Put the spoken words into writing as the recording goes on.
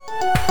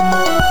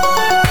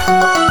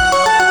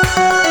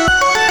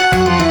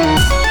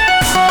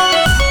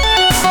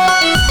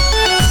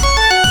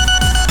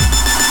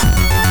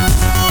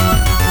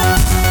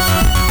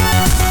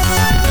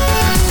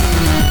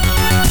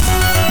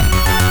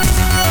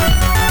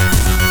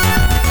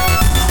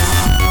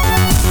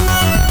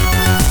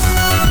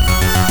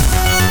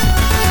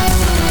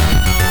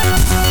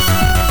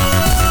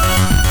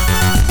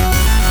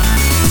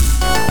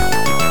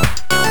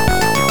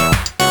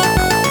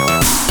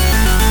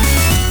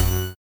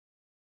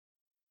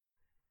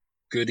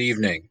Good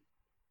evening.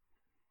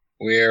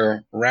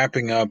 We're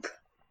wrapping up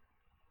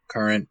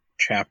current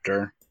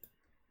chapter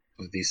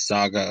of the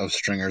saga of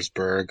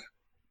Stringersburg,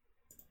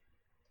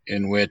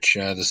 in which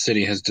the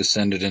city has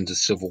descended into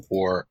civil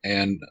war,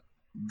 and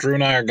Drew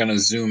and I are going to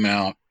zoom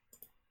out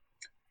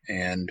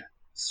and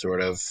sort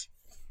of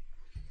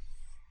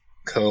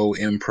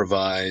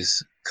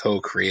co-improvise,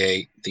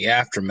 co-create the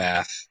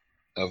aftermath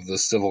of the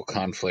civil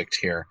conflict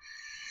here.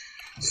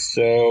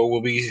 So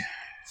we'll be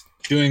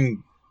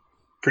doing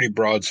pretty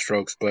broad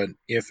strokes, but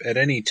if at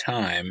any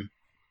time,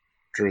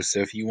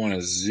 Drusa, if you want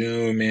to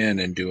zoom in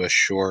and do a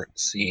short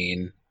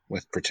scene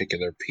with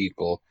particular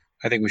people,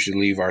 I think we should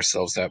leave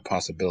ourselves that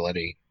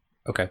possibility.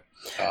 Okay.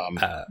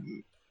 I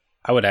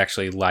would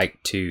actually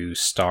like to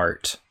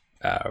start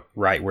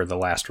right where the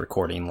last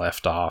recording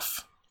left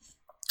off.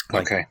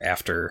 Okay.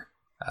 After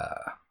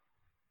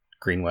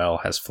Greenwell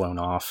has flown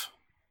off.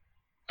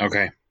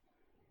 Okay.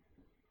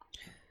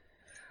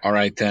 All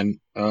right, then.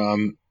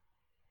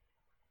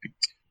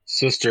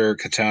 Sister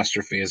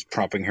Catastrophe is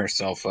propping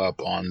herself up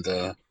on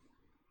the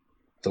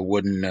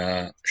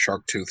wooden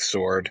shark-tooth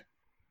sword.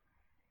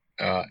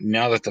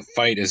 Now that the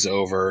fight is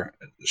over,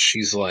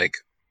 she's like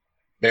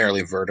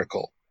barely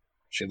vertical.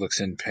 She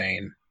looks in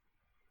pain.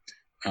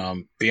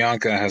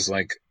 Bianca has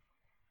like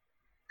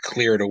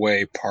cleared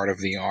away part of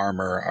the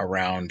armor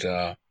around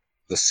the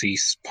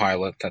Cease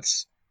pilot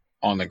that's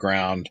on the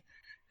ground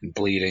and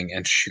bleeding,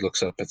 and she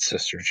looks up at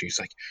Sister and she's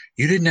like,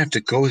 "You didn't have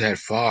to go that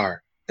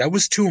far. That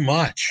was too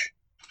much."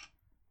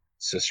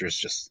 Sister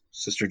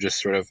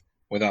just sort of,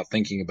 without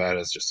thinking about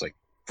it, is just like,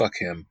 fuck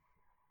him.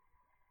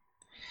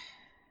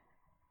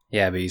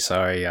 Yeah, B,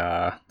 sorry.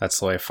 That's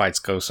the way fights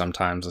go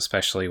sometimes,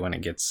 especially when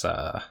it gets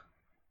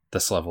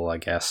this level, I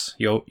guess.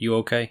 You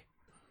okay?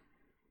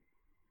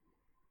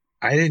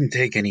 I didn't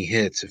take any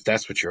hits, if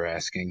that's what you're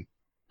asking.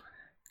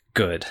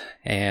 Good.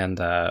 And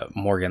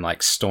Morgan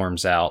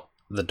storms out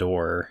the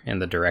door in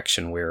the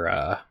direction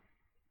where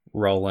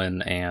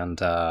Roland and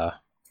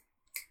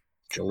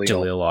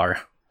Jalil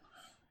are.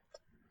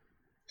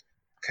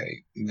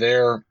 Okay,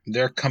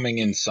 they're coming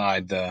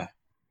inside the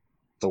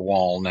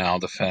wall now,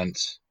 the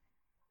fence.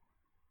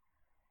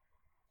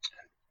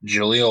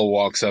 Jalil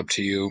walks up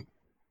to you,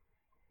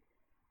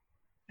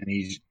 and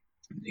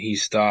he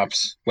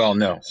stops. Well,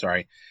 no,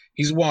 sorry.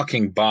 He's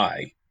walking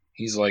by.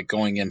 He's like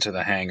going into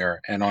the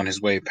hangar, and on his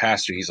way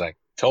past you, he's like,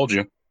 "Told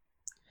you."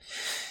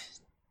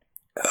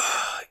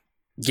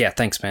 Yeah,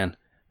 thanks, man.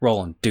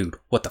 Roland, dude,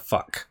 what the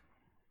fuck?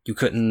 You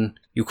couldn't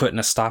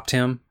have stopped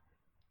him?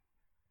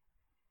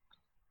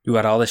 You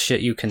got all this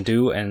shit you can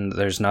do, and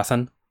there's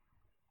nothing?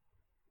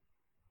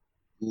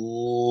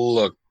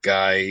 Look,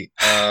 guy.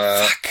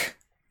 Fuck.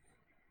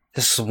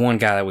 This is the one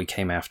guy that we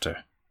came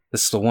after.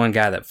 This is the one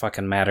guy that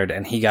fucking mattered,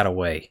 and he got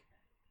away.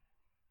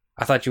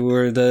 I thought you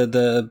were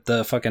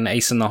the fucking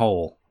ace in the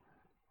hole.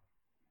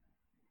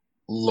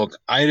 Look,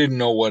 I didn't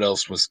know what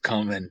else was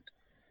coming.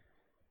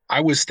 I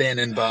was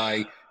standing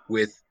by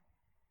with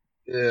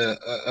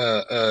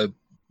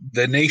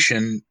the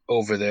nation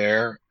over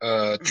there,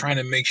 trying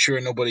to make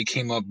sure nobody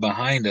came up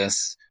behind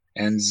us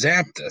and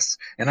zapped us.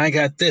 And I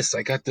got this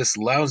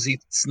lousy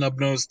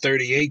snub-nosed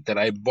 38 that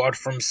I bought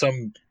from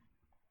some...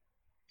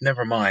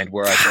 Never mind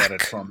where I got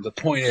it from. The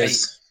point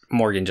is...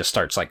 Morgan just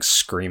starts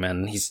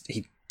screaming.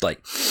 He I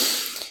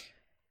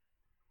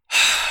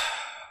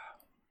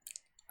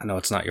know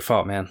it's not your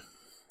fault, man.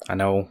 I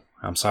know.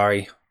 I'm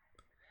sorry.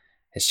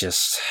 It's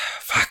just...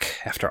 Fuck.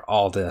 After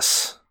all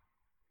this.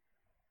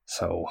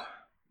 So...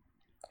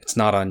 It's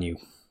not on you.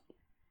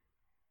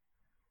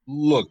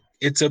 Look,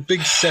 it's a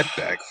big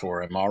setback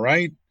for him, all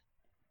right?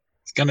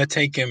 It's gonna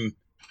take him...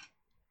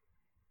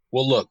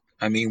 Well, look,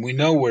 I mean, we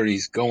know where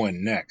he's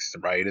going next,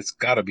 right? It's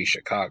gotta be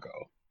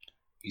Chicago.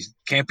 He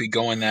can't be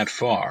going that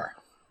far.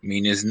 I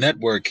mean, his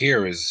network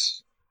here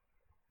is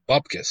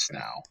bupkis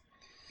now.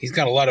 He's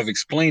got a lot of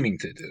explaining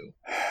to do.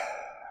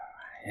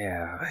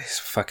 Yeah, he's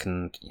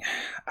fucking...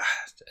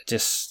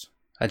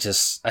 I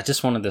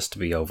just wanted this to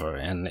be over,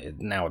 and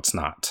now it's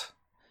not.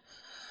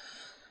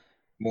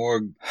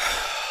 Morg,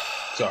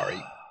 sorry.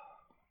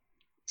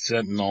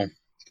 Sentinel,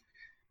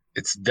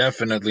 it's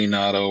definitely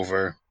not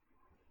over.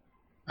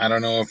 I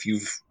don't know if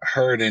you've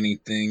heard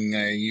anything,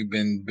 you've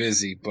been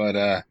busy,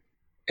 but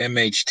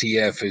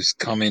MHTF is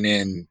coming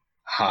in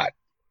hot.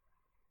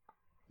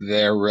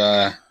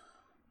 They're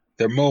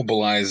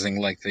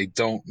mobilizing like they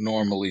don't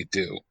normally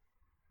do.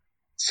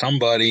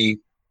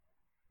 Somebody,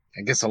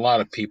 I guess a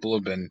lot of people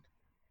have been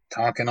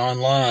talking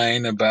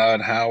online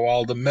about how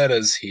all the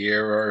metas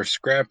here are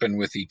scrapping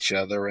with each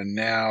other, and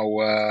now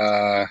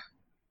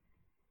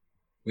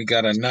we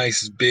got a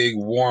nice big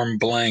warm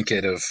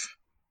blanket of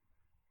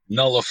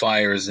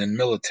nullifiers and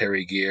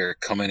military gear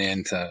coming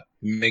in to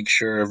make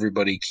sure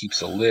everybody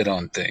keeps a lid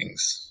on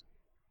things.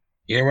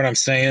 You hear what I'm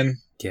saying?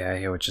 Yeah, I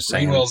hear what you're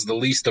saying. Greenwell's the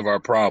least of our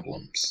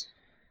problems.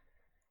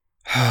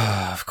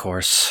 Of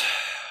course.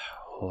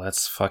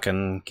 Let's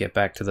fucking get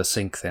back to the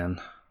sink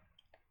then.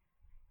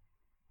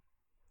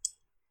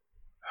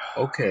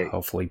 Okay.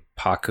 Hopefully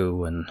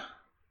Paku and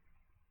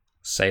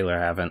Sailor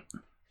haven't,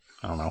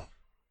 I don't know,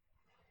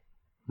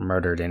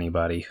 murdered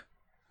anybody.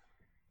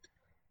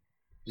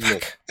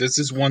 Look, this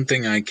is one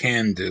thing I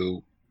can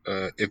do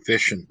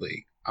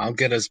efficiently. I'll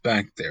get us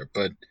back there,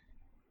 but...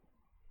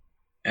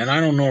 And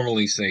I don't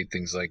normally say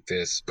things like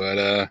this, but,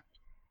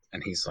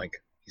 and he's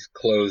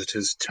closed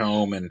his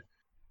tome and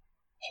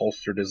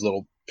holstered his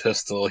little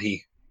pistol.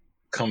 He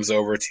comes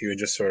over to you and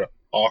just sort of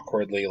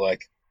awkwardly,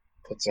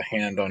 puts a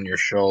hand on your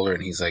shoulder,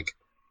 and he's like,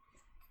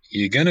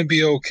 "You gonna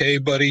be okay,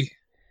 buddy?"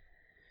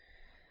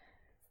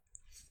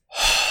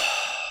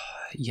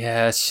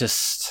 Yeah,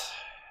 it's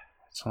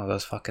one of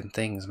those fucking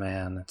things,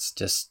 man. It's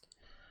just,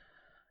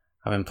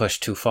 I've been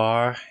pushed too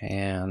far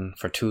and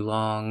for too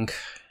long,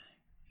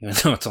 even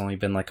though it's only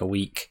been like a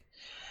week.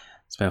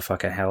 It's been a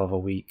fucking hell of a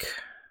week.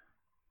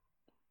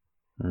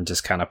 And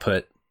just kind of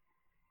put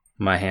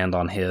my hand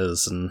on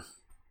his, and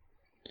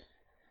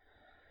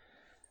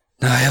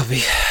no,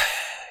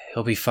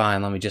 he'll be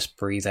fine. Let me just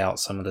breathe out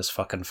some of this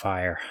fucking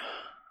fire.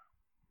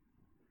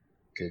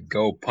 Could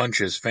go punch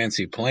his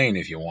fancy plane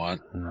if you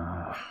want.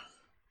 No.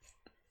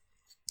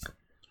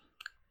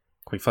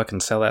 Can we fucking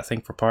sell that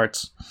thing for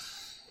parts?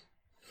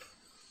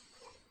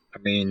 I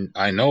mean,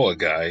 I know a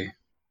guy.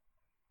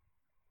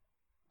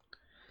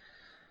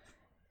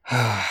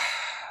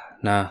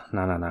 No.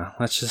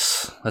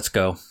 Let's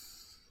go.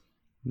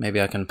 Maybe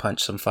I can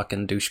punch some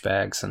fucking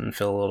douchebags and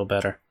feel a little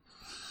better.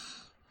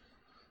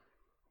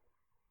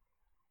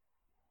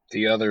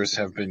 The others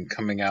have been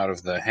coming out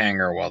of the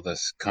hangar while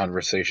this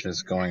conversation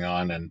is going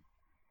on, and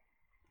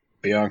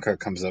Bianca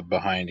comes up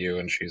behind you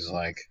and she's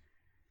like,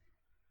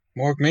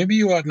 "Morg, maybe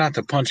you ought not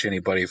to punch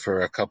anybody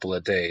for a couple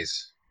of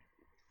days."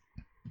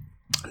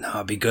 No,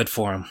 it'd be good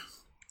for him.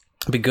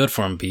 It'd be good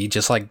for him, B.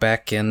 Just like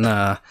back in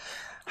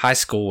high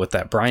school with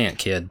that Bryant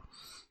kid.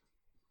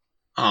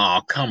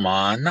 Oh, come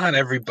on. Not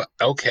everybody.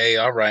 Okay,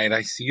 all right.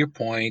 I see your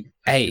point.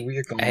 I see where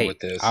you're going with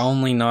this. I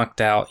only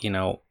knocked out,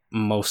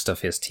 most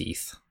of his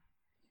teeth.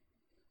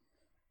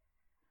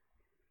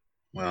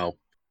 Well,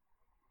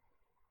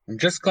 I'm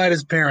just glad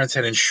his parents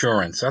had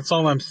insurance. That's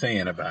all I'm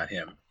saying about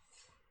him.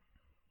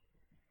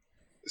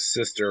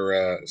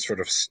 Sister sort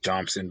of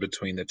stomps in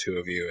between the two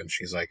of you, and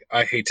she's like,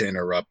 "I hate to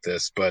interrupt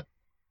this, but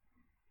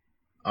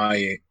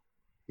I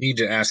need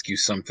to ask you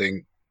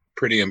something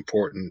pretty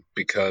important,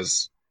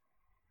 because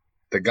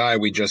the guy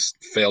we just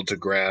failed to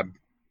grab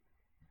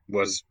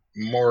was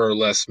more or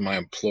less my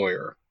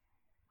employer."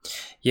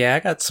 Yeah, I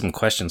got some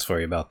questions for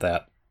you about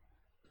that.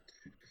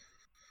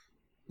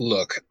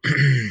 Look,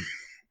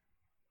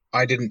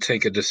 I didn't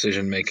take a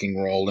decision-making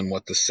role in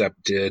what the SEP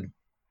did.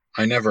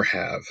 I never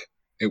have.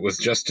 It was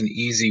just an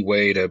easy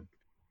way to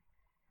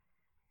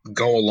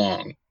go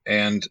along.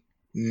 And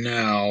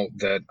now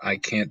that I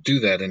can't do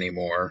that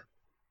anymore,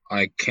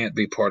 I can't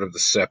be part of the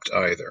SEPT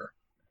either.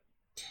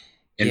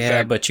 In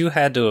fact, but you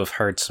had to have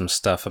heard some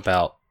stuff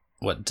about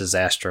what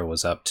Disaster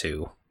was up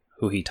to,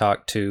 who he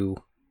talked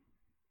to,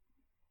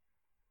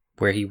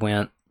 where he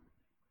went.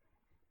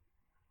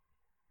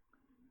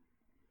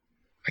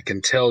 I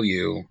can tell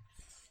you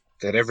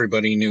that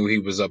everybody knew he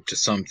was up to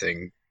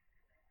something,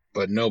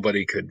 but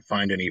nobody could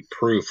find any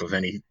proof of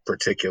any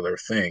particular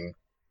thing.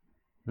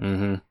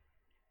 Mm-hmm.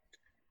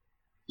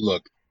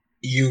 Look,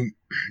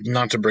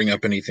 not to bring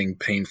up anything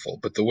painful,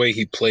 but the way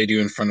he played you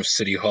in front of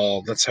City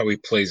Hall, that's how he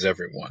plays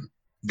everyone.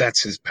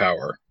 That's his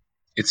power.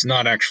 It's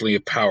not actually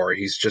a power.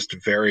 He's just a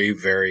very,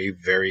 very,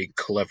 very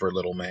clever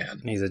little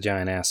man. He's a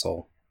giant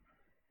asshole.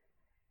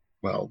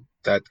 Well,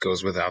 that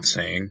goes without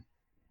saying.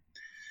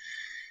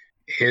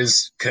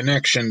 His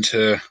connection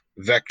to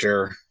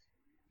Vector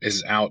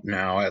is out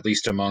now, at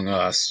least among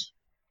us.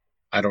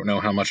 I don't know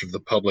how much of the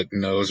public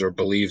knows or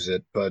believes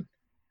it, but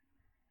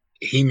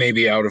he may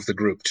be out of the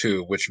group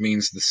too, which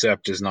means the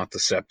Sept is not the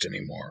Sept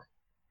anymore.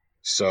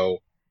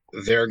 So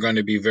they're going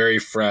to be very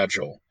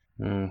fragile.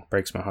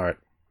 Breaks my heart.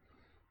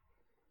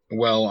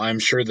 Well, I'm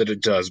sure that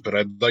it does, but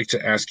I'd like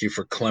to ask you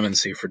for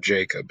clemency for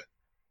Jacob.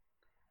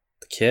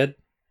 The kid?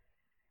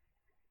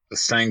 The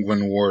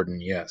Sanguine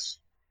Warden, yes.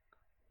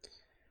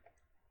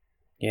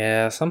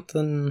 Yeah,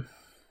 something...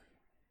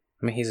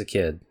 I mean, he's a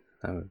kid.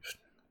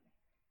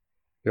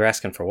 You're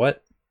asking for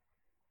what?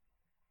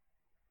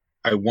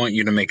 I want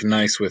you to make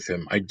nice with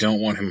him. I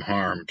don't want him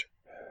harmed.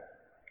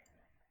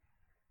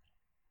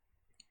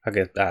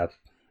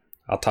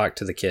 I'll talk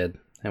to the kid,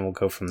 and we'll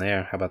go from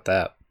there. How about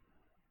that?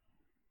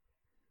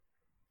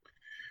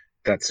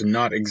 That's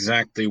not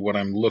exactly what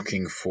I'm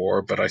looking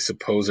for, but I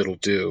suppose it'll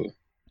do.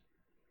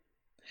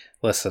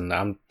 Listen,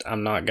 I'm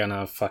not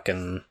gonna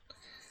fucking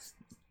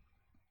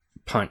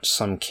punch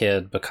some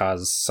kid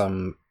because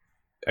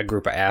a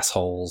group of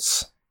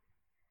assholes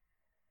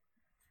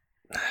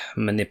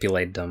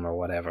manipulated them or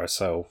whatever.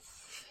 So,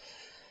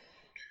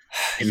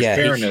 in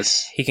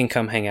fairness, he can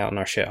come hang out in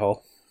our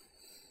shithole.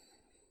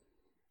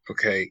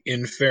 Okay,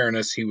 in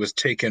fairness, he was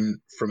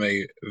taken from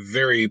a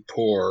very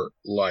poor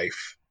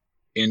life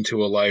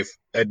into a life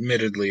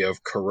admittedly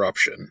of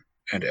corruption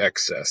and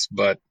excess,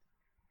 but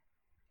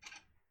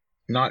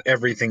not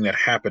everything that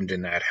happened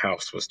in that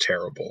house was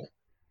terrible.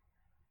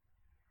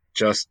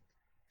 Just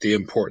the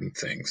important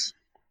things.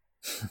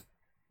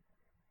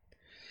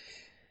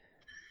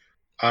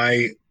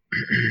 I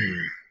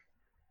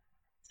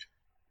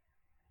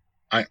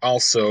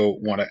also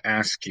want to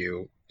ask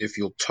you if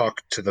you'll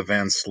talk to the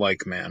Van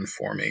Slyke man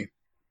for me.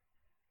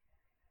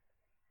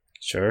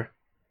 Sure.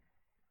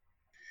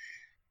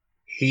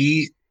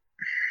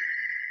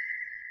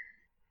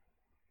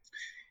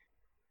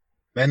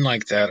 Men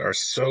like that are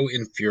so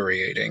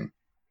infuriating,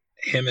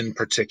 him in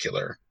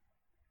particular,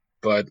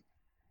 but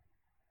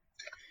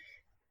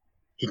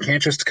he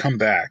can't just come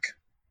back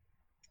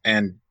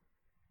and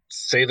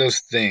say those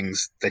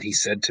things that he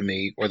said to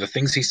me or the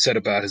things he said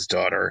about his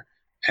daughter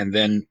and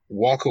then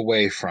walk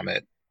away from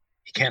it.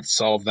 He can't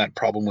solve that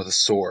problem with a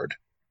sword.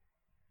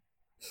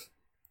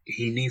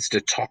 He needs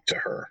to talk to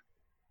her,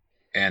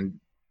 and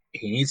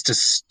he needs to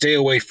stay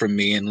away from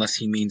me unless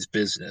he means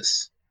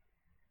business.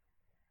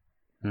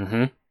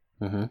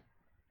 Mm-hmm.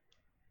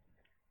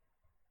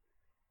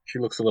 She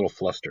looks a little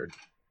flustered.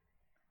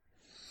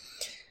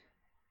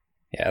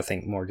 Yeah, I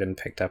think Morgan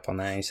picked up on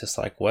that. He's just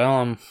like,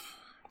 well,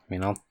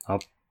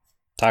 I'll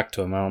talk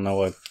to him. I don't know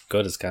what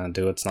good it's gonna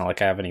do. It's not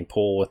like I have any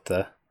pull with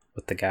the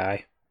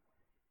guy.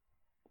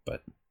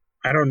 But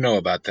I don't know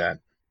about that.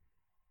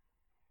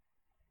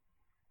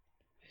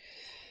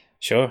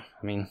 Sure.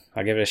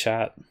 I'll give it a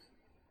shot.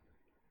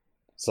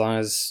 As long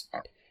as...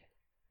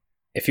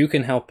 If you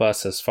can help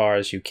us as far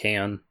as you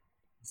can,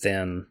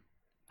 then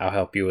I'll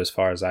help you as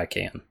far as I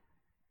can.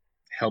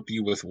 Help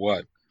you with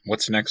what?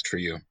 What's next for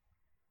you?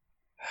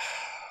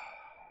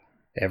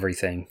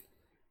 Everything.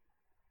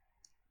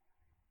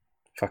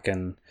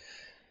 Fucking...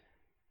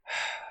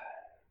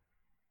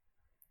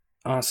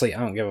 Honestly, I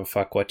don't give a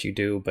fuck what you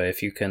do, but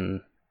if you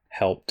can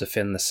help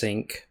defend the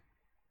sink,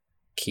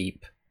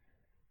 keep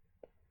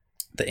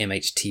the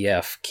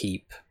MHTF,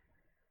 keep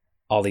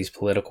all these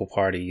political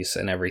parties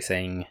and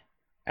everything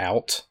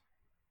out,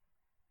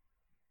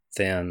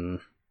 then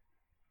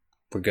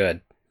we're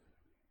good.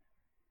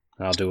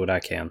 And I'll do what I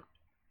can.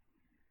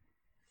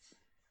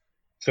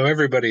 So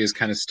everybody is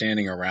kind of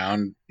standing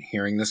around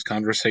hearing this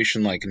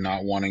conversation, like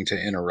not wanting to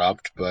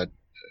interrupt, but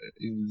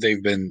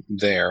they've been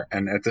there.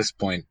 And at this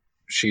point,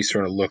 she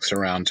sort of looks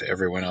around to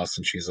everyone else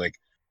and she's like,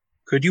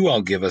 could you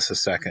all give us a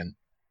second?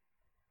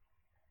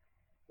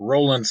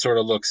 Roland sort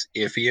of looks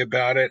iffy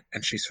about it,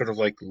 and she sort of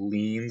like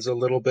leans a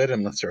little bit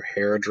and lets her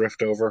hair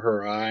drift over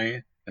her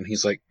eye. And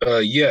he's like,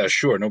 yeah,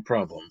 sure, no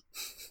problem.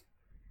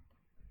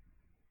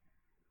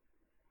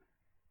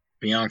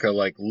 Bianca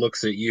like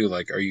looks at you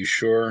like, are you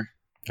sure?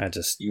 I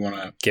just you want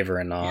to give her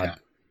a nod. Yeah.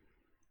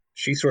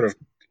 She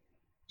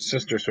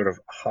sister sort of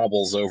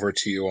hobbles over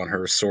to you on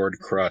her sword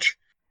crutch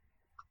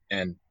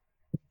and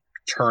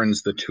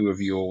turns the two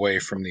of you away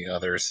from the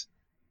others.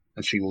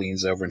 And she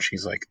leans over and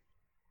she's like,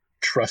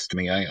 trust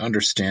me, I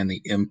understand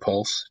the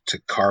impulse to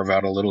carve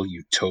out a little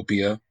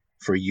utopia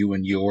for you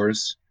and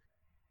yours.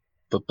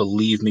 But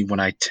believe me when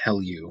I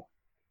tell you,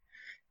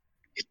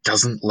 it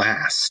doesn't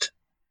last.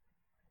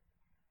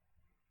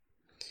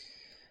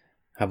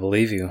 I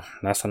believe you.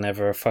 Nothing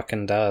ever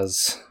fucking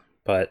does.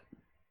 But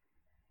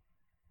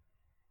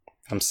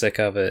I'm sick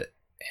of it,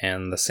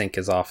 and the sink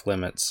is off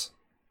limits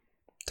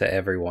to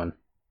everyone.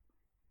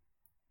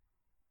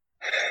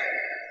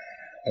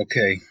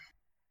 Okay.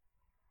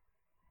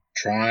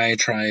 Try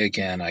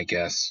again, I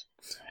guess.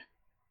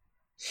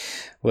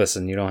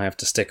 Listen, you don't have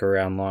to stick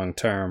around long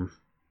term,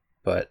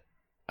 but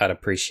I'd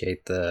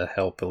appreciate the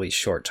help at least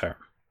short term.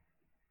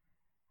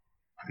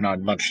 I'm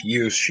not much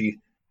use. She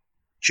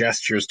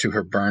gestures to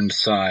her burned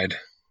side.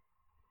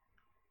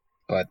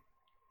 But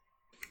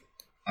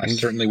I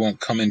certainly won't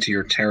come into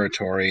your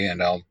territory,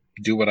 and I'll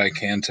do what I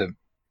can to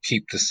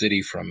keep the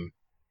city from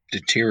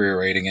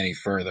deteriorating any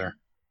further.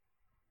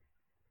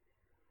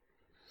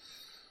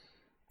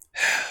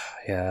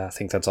 Yeah, I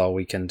think that's all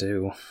we can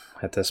do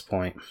at this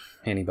point.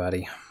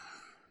 Anybody.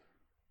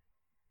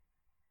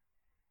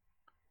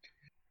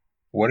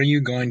 What are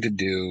you going to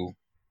do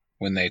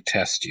when they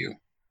test you?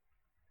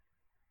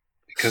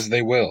 Because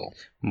they will.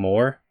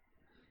 More?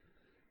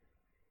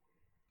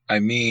 I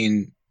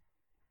mean,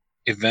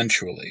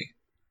 eventually.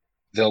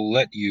 They'll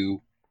let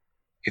you,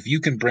 if you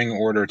can bring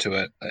order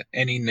to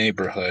any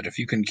neighborhood, if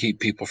you can keep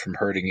people from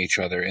hurting each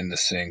other in the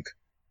sink,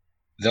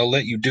 they'll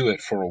let you do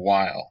it for a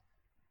while.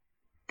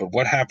 But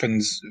what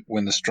happens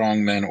when the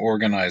strong men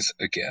organize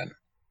again?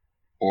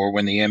 Or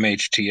when the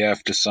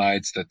MHTF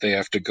decides that they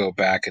have to go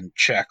back and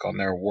check on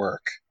their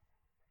work?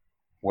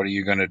 What are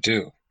you going to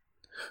do?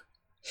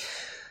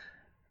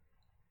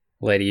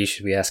 Lady, you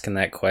should be asking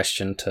that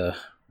question to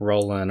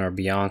Roland or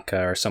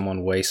Bianca or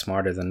someone way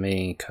smarter than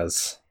me,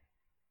 because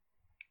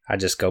I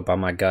just go by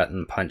my gut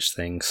and punch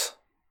things.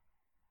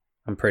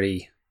 I'm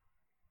pretty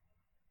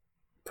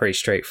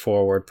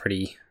straightforward,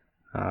 pretty,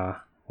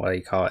 what do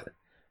you call it?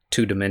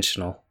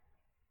 Two-dimensional.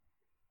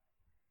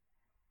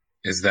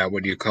 Is that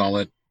what you call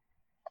it?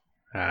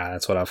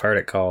 That's what I've heard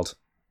it called.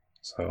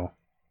 So.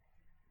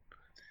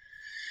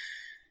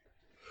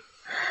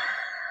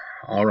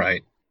 All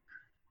right.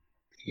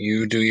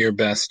 You do your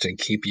best to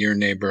keep your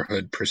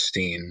neighborhood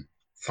pristine.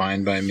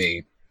 Fine by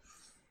me.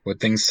 Would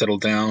things settle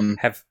down?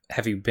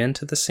 Have you been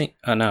to the sink?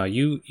 Oh no,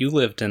 you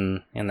lived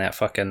in that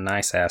fucking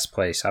nice ass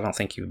place. I don't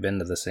think you've been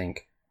to the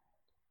sink.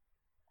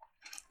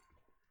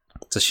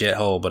 It's a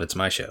shithole, but it's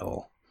my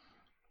shithole.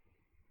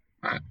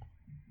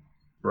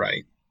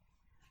 Right.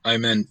 I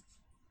meant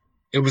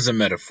it was a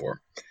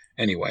metaphor.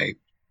 Anyway,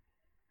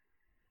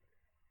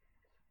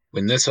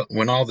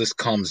 when all this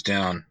calms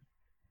down,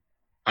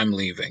 I'm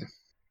leaving.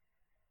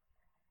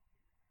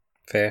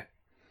 Fair.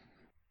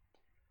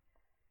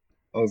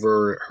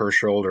 Over her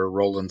shoulder,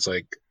 Roland's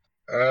like,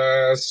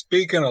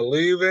 speaking of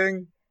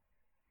leaving.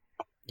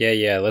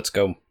 Yeah, let's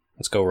go.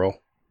 Let's go,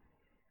 roll.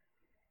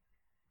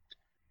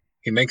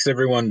 He makes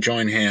everyone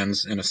join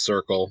hands in a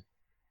circle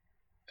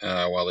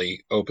while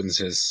he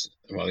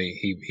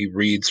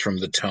reads from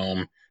the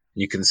tome.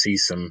 You can see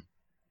some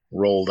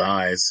rolled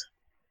eyes.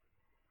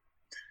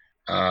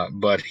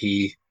 But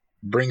he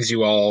brings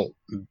you all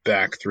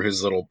back through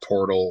his little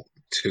portal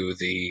to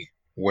the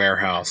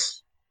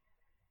warehouse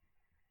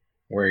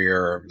where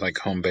your like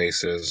home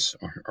base is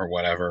or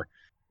whatever.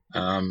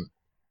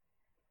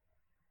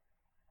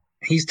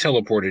 He's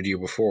teleported you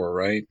before,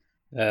 right?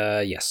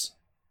 Yes.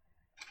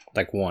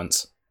 Like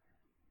once.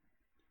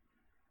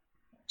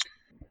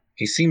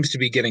 He seems to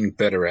be getting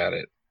better at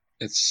it.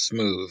 It's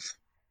smooth.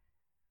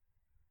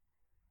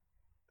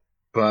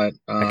 But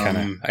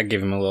I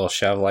give him a little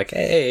shove like,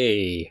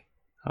 hey,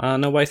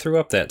 nobody threw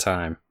up that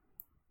time.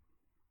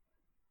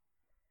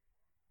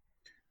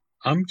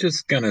 I'm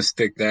just gonna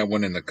stick that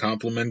one in the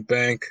compliment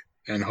bank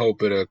and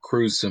hope it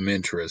accrues some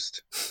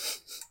interest.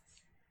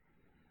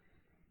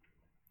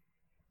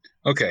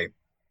 Okay.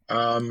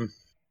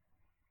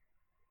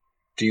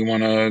 Do you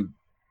want to...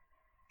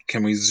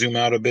 Can we zoom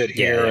out a bit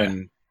here? Yeah.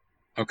 And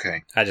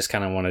okay. I just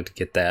kind of wanted to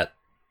get that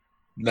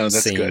that's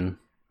scene. Good.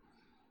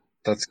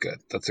 That's good.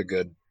 That's a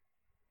good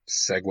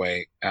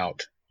segue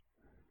out.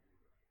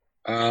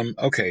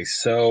 Okay,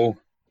 so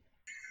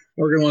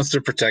Morgan wants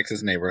to protect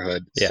his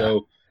neighborhood. Yeah.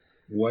 So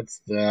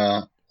what's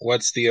the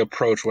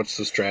approach? What's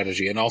the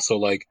strategy? And also,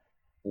 like,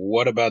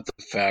 what about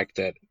the fact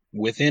that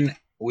within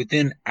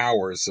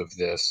hours of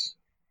this,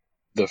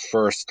 the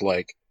first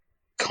like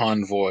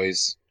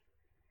convoys,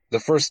 the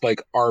first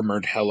like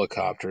armored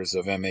helicopters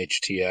of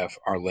MHTF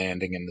are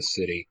landing in the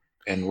city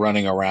and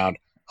running around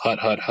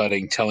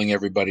hutting, telling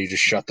everybody to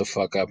shut the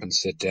fuck up and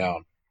sit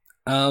down.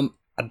 I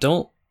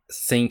don't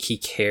think he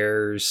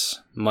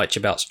cares much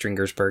about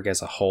Stringersburg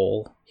as a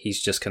whole.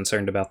 He's just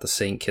concerned about the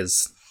sink,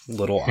 his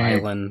little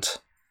island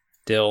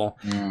deal.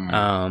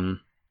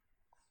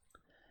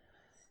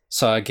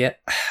 So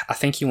I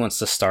think he wants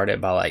to start it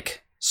by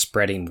like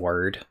spreading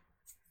word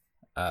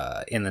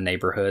in the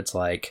neighborhoods,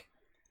 like,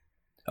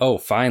 oh,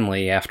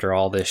 finally, after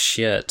all this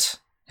shit,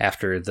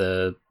 after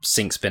the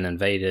sink's been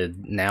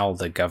invaded, now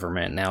the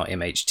government, now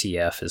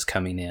MHTF is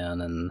coming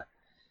in and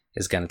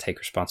is going to take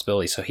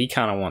responsibility. So he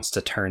kind of wants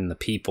to turn the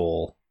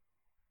people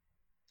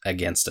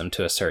against him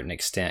to a certain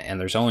extent. And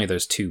there's only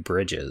those two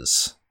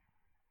bridges.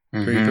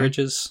 Three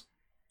bridges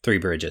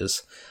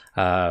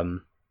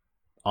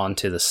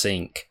onto the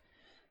sink.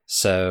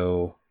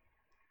 So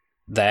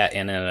that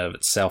in and of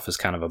itself is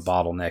kind of a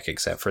bottleneck,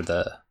 except for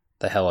the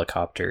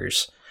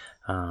helicopters.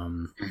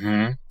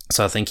 So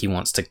I think he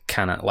wants to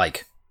kind of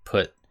like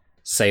put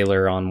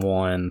Sailor on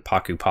one,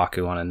 Paku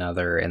Paku on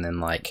another, and then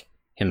like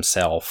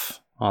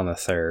himself on the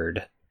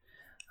third.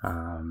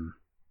 And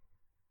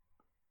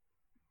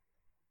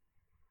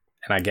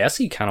I guess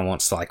he kind of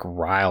wants to like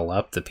rile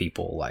up the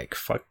people, like,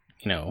 fuck,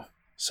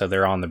 so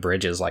they're on the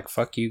bridges like,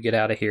 fuck you, get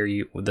out of here,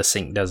 the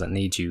sink doesn't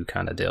need you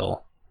kind of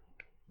deal.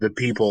 The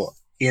people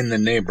in the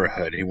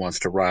neighborhood, he wants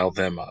to rile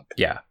them up.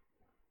 Yeah.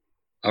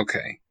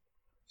 Okay.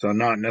 So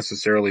not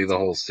necessarily the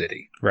whole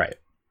city. Right.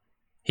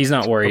 He's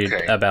not worried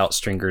about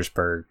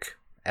Stringersburg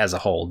as a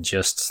whole,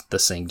 just the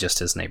sink, just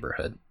his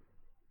neighborhood.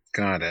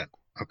 Got it.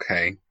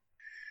 Okay.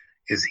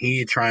 Is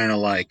he trying to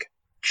like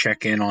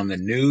check in on the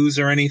news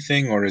or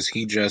anything, or is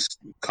he just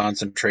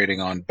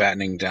concentrating on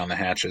battening down the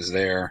hatches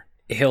there?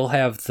 He'll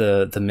have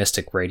the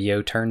Mystic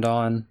radio turned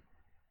on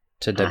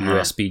to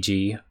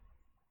WSBG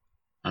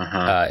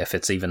if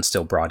it's even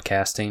still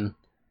broadcasting.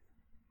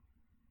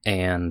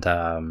 And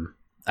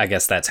I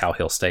guess that's how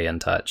he'll stay in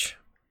touch.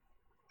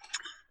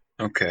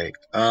 Okay.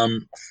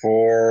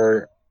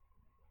 For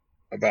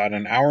about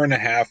an hour and a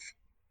half,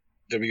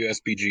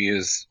 WSBG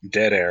is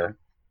dead air.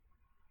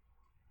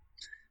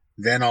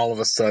 Then all of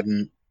a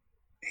sudden,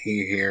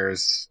 he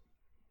hears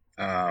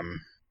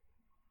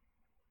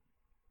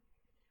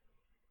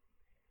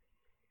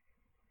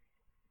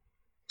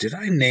did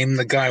I name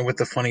the guy with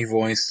the funny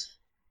voice?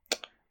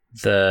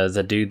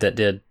 The dude that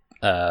did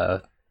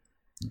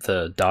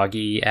the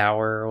doggy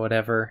hour or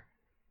whatever.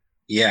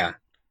 Yeah.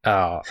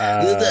 Oh,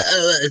 I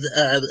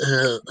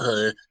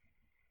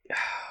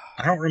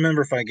don't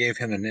remember if I gave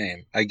him a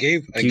name. I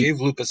gave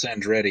Lupus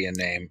Andretti a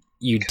name.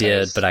 You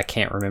did, but I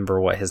can't remember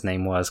what his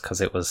name was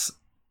because it was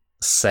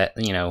set,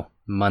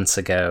 months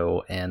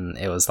ago, and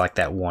it was like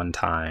that one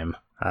time.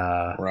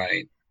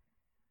 Right.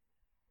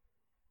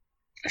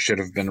 I should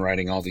have been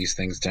writing all these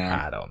things down.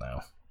 I don't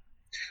know.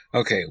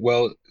 Okay,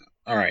 well,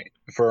 all right.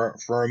 For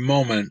a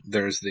moment,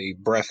 there's the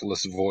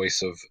breathless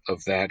voice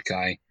of that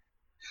guy.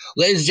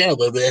 Ladies and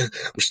gentlemen,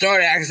 we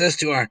start access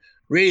to our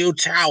radio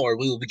tower.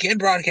 We will begin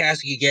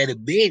broadcasting again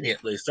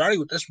immediately, starting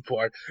with this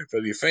report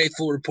from your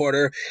faithful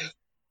reporter.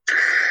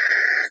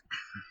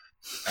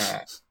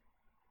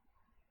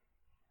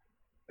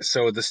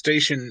 So the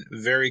station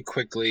very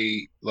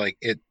quickly, like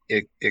it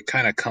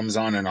kind of comes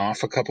on and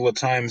off a couple of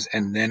times,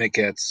 and then it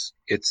gets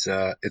its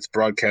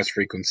broadcast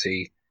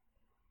frequency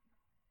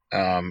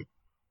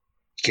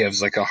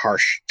gives like a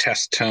harsh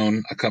test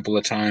tone a couple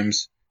of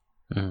times,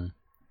 and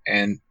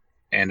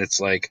it's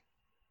like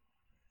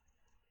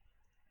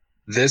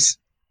this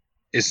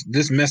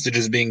message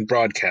is being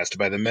broadcast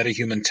by the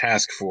Metahuman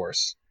Task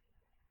Force.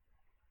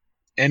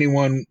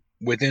 Anyone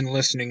within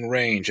listening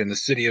range in the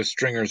city of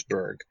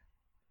Stringersburg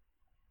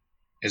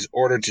is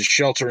ordered to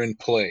shelter in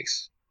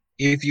place.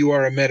 If you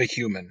are a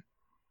metahuman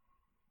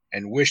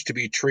and wish to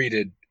be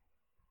treated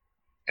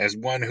as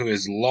one who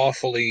is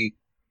lawfully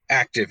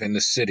active in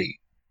the city,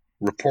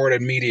 report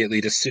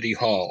immediately to City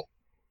Hall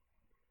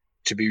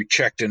to be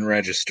checked and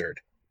registered.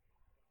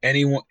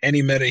 Any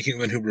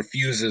metahuman who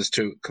refuses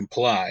to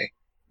comply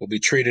will be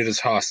treated as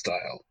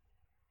hostile.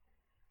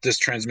 This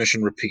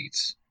transmission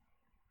repeats.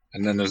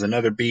 And then there's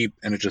another beep,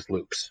 and it just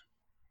loops.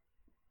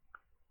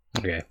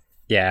 Okay.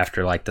 Yeah,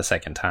 after like the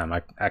second time,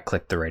 I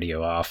clicked the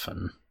radio off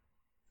and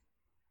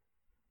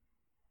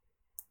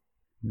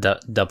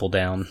double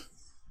down.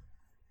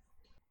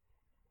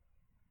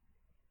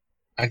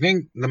 I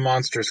think the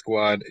Monster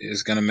Squad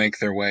is going to make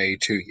their way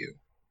to you.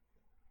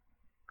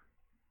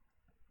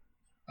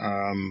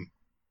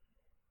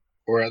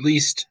 Or at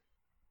least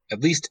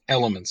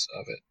elements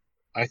of it.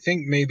 I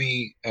think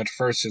maybe at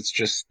first it's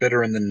just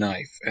Spitter and the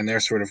Knife, and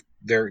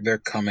they're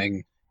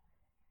coming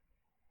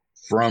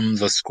from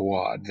the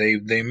squad.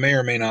 They may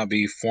or may not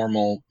be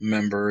formal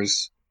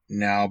members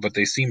now, but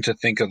they seem to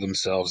think of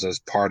themselves as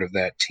part of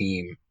that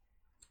team,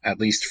 at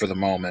least for the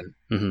moment.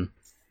 Mm-hmm.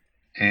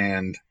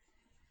 And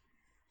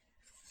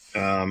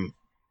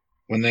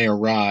when they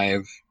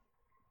arrive,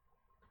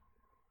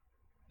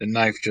 the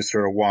Knife just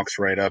sort of walks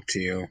right up to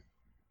you.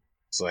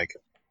 It's like,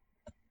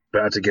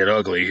 about to get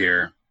ugly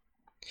here.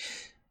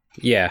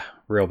 Yeah,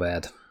 real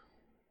bad.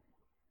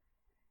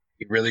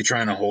 You really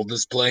trying to hold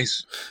this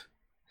place?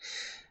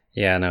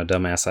 Yeah, no,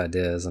 dumbass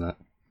idea, isn't it?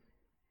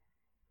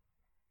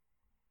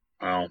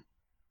 Well,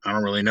 I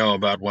don't really know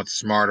about what's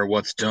smart or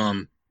what's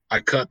dumb. I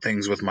cut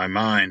things with my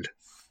mind.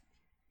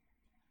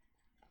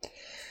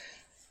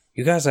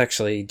 You guys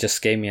actually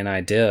just gave me an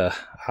idea.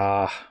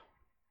 Got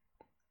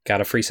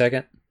a free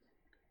second?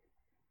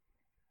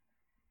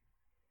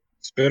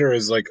 Spitter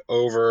is like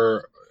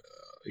over.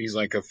 He's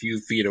like a few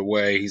feet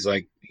away. He's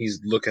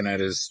looking at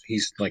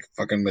he's like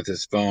fucking with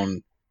his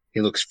phone.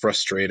 He looks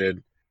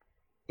frustrated,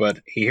 but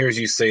he hears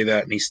you say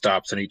that and he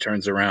stops and he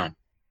turns around.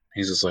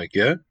 He's just like,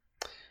 yeah?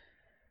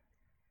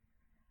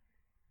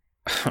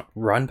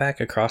 Run back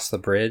across the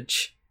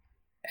bridge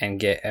and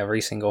get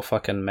every single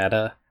fucking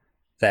meta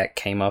that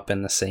came up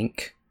in the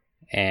sink,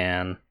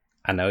 and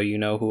I know you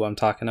know who I'm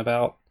talking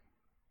about,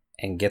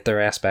 and get their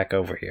ass back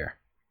over here.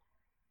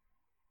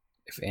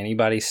 If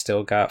anybody's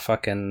still got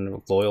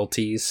fucking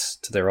loyalties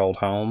to their old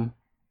home,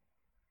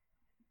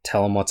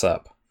 tell them what's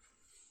up.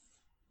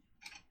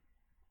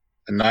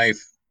 The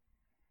Knife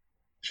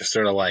just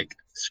sort of like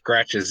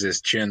scratches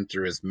his chin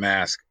through his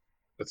mask,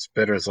 but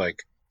Spitter's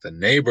like, the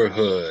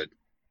neighborhood.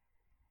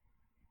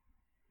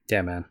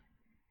 Yeah, man.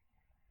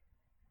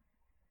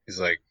 He's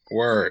like,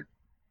 word.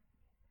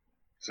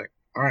 He's like,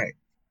 all right,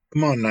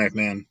 come on, Knife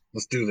man,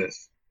 let's do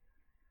this.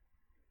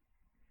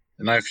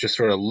 The Knife just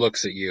sort of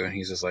looks at you and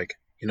he's just like,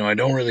 I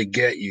don't really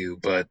get you,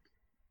 but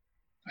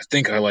I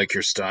think I like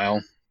your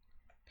style.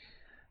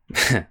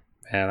 Man,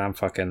 I'm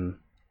fucking,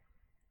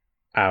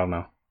 I don't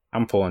know.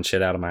 I'm pulling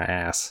shit out of my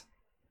ass.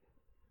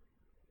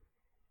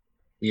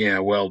 Yeah,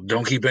 well,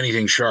 don't keep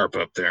anything sharp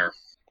up there.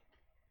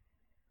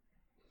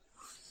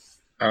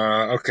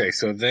 Okay,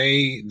 so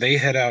they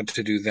head out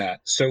to do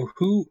that. So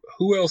who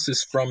else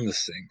is from the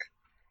sink?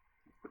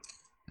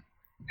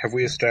 Have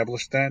we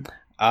established that?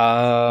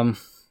 I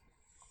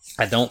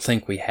don't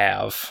think we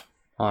have.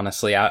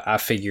 Honestly, I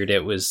figured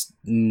it was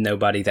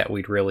nobody that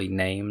we'd really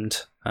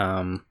named.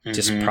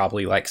 Just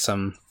probably like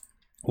some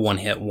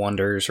one-hit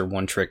wonders or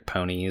one-trick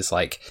ponies,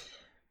 like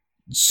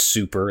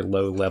super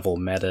low-level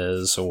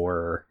metas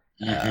or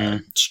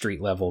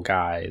street-level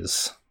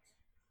guys.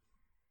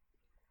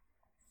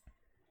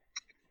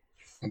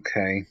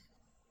 Okay.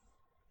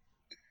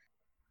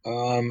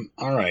 All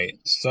right.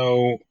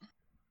 So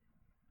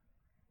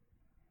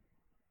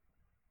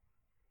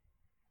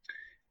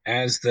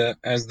as the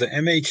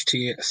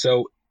MHT,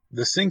 so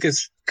the sink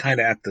is kind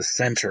of at the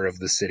center of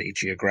the city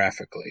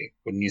geographically,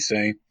 wouldn't you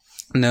say?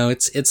 No,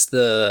 it's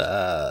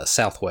the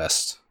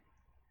southwest.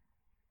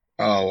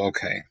 Oh,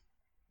 okay.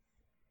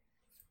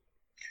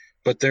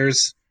 But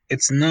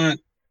it's not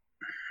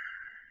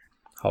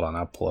Hold on,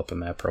 I'll pull up a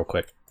map real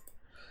quick.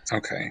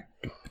 okay.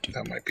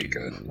 That might be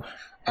good.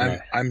 Yeah.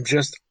 I'm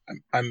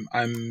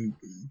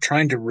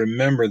trying to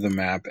remember the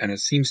map, and it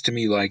seems to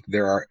me like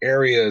there are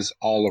areas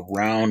all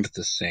around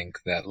the sink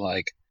that,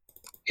 like,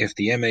 if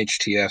the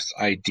MHTF's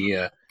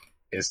idea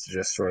is to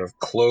just sort of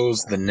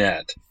close the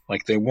net,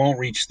 like they won't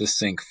reach the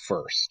sink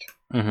first,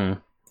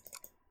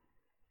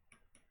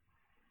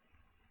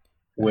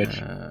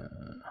 which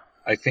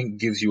I think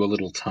gives you a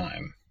little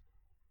time.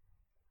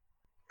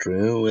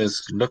 Drew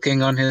is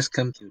looking on his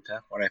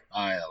computer for a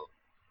file.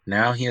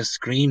 Now he is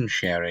screen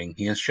sharing.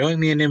 He is showing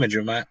me an image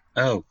of my...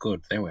 Oh,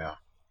 good. There we are.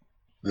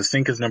 The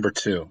sink is number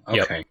 2.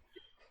 Okay.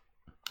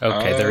 Yep.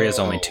 Okay, there is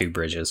only 2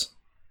 bridges.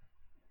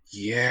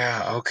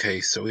 Yeah,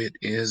 okay. So it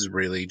is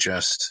really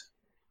just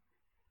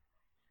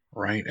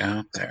right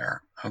out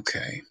there.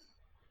 Okay.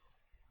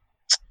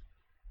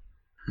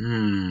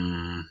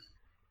 All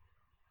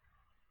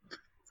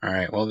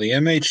right. Well, the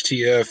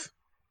MHTF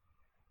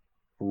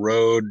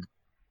road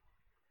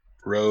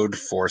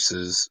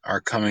forces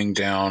are coming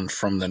down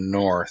from the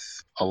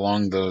north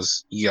along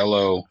those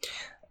yellow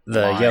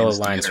yellow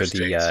lines are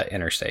the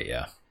interstate.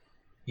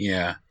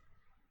 Yeah,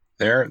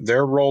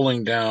 they're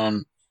rolling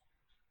down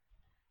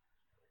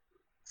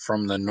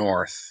from the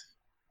north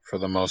for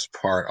the most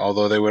part,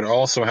 although they would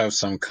also have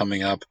some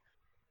coming up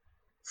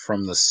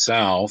from the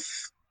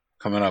south,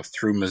 coming up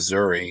through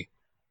Missouri,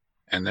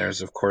 and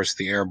there's of course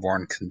the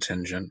airborne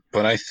contingent,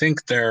 but I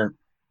think they're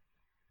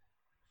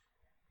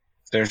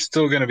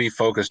still going to be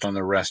focused on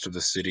the rest of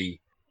the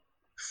city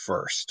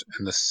first,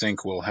 and the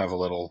sink will have a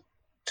little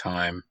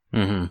time,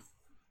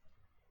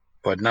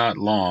 but not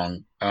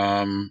long.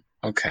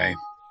 Okay.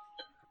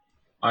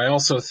 I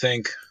also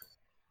think,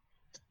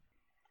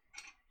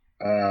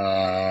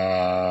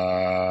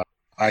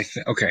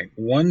 okay,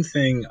 one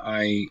thing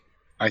I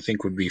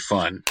think would be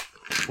fun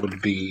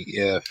would be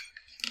if,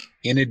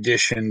 in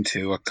addition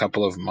to a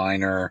couple of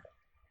minor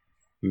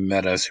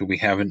metas who we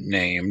haven't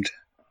named,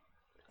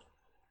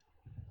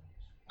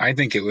 I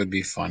think it would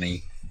be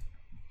funny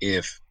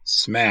if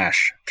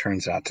Smash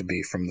turns out to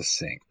be from the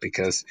sink,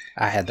 because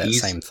I had that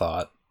same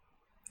thought.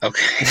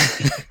 Okay.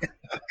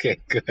 Okay,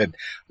 good.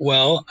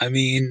 Well, I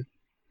mean,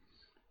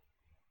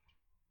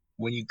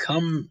 when you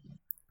come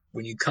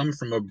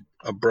from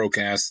a broke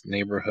ass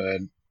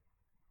neighborhood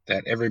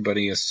that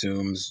everybody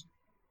assumes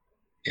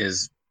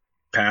is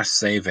past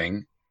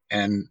saving,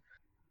 and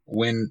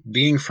when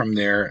being from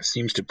there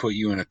seems to put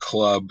you in a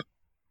club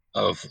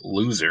of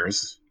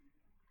losers,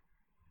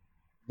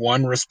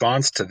 one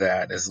response to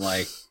that is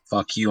like,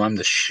 fuck you, I'm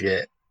the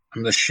shit.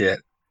 I'm the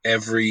shit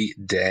every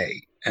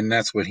day. And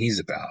that's what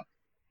he's about.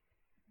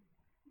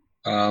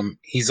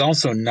 He's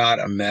also not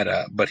a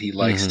meta, but he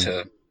likes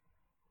to...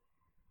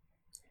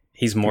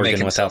 He's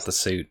Morgan without the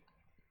suit.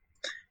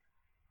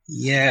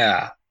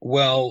 Yeah.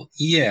 Well,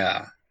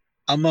 yeah.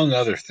 Among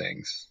other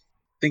things.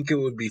 I think it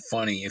would be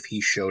funny if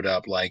he showed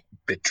up like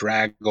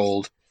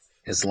bedraggled,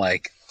 his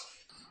like...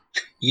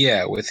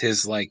 Yeah, with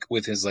his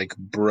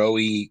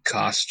broy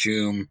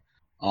costume,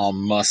 all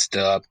mussed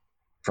up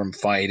from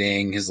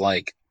fighting, his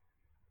like,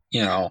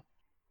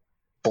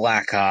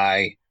 black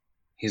eye.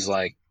 He's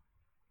like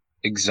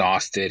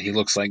exhausted. He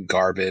looks like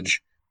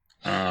garbage.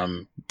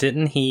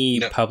 Didn't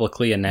he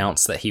publicly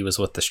announce that he was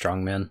with the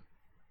strongmen?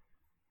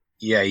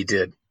 Yeah, he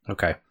did.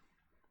 Okay.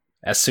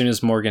 As soon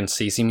as Morgan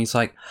sees him, he's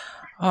like,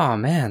 "Oh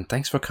man,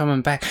 thanks for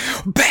coming back."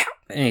 Bam!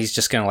 And he's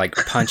just gonna like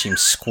punch him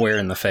square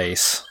in the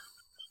face.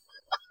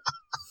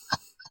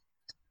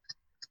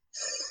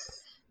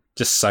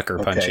 Just sucker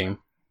punch him.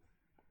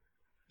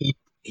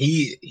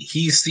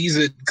 He sees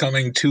it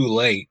coming too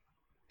late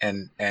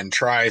and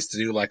tries to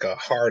do like a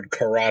hard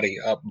karate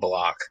up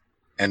block,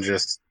 and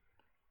just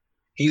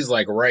he's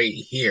like right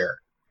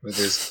here with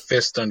his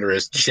fist under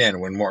his chin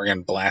when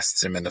Morgan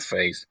blasts him in the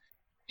face,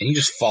 and he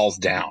just falls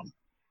down.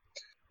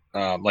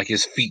 Like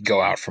his feet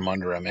go out from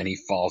under him and he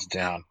falls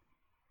down.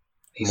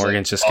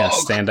 Morgan's just gonna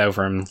stand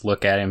over him,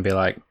 look at him, and be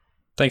like,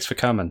 "Thanks for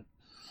coming."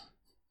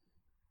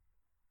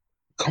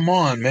 Come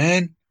on,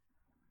 man.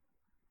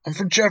 I'm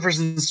from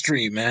Jefferson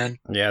Street, man.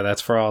 Yeah,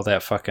 that's for all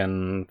that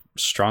fucking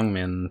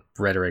strongman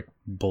rhetoric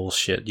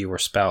bullshit you were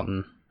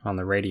spouting on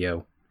the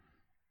radio.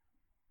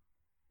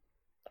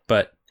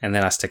 And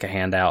then I stick a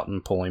hand out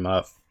and pull him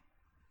up.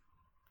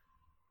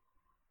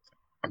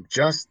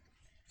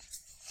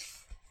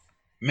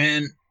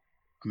 Man,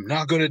 I'm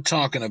not good at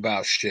talking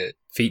about shit.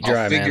 Feet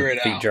dry, man.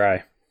 Feet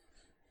dry.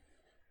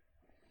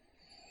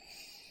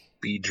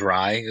 Be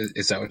dry?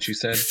 Is that what you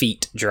said?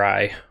 Feet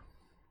dry.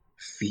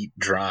 Feet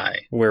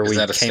dry. Where we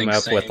came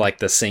up with like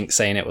the sink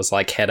saying it was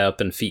like head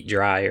up and feet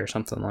dry or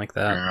something like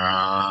that.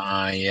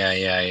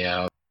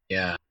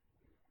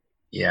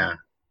 Yeah.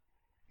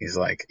 He's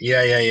like,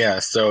 yeah.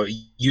 So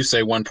you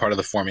say one part of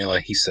the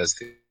formula, he says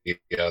the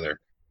other.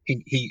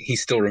 He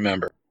still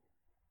remember.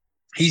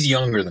 He's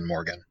younger than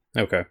Morgan.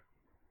 Okay.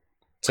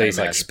 So I he's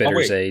like imagine. Oh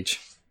Spitter's wait, age.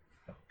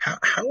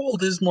 how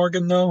old is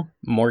Morgan though?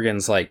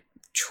 Morgan's like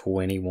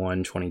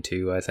 21,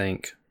 22, I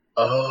think.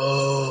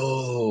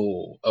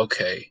 Oh,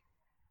 okay.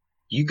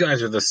 You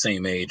guys are the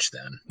same age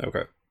then.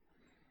 Okay.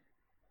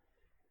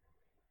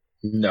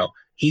 No,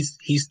 he's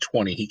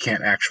 20. He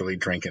can't actually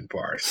drink in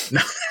bars.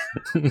 No,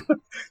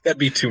 that'd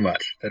be too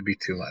much. That'd be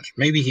too much.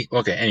 Maybe he.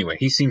 Okay. Anyway,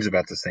 he seems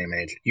about the same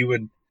age. You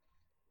would.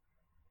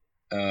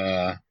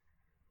 Uh,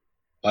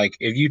 like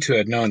if you two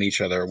had known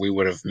each other, we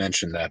would have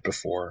mentioned that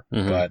before.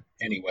 Mm-hmm. But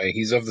anyway,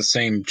 he's of the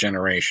same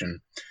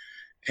generation,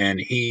 and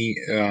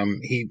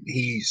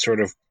he sort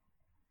of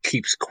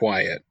keeps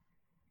quiet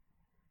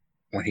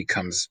when he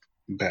comes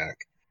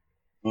back.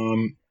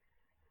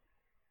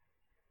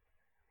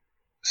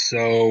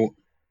 So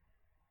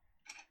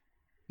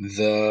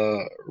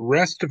the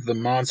rest of the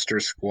monster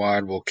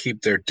squad will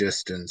keep their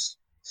distance.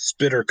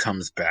 Spitter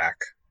comes back.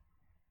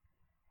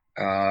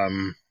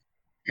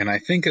 And I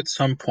think at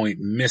some point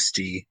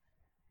Misty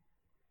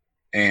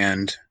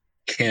and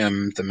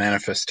Kim, the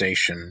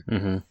manifestation,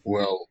 Mm-hmm.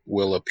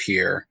 will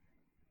appear.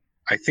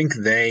 I think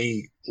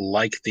they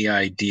like the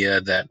idea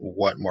that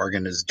what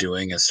Morgan is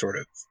doing is sort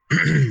of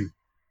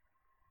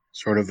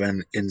sort of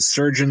an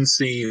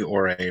insurgency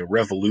or a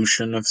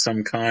revolution of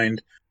some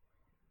kind,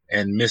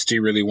 and Misty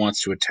really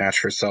wants to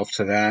attach herself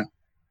to that.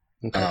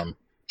 Okay.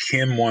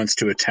 Kim wants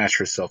to attach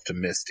herself to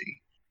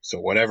Misty. So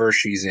whatever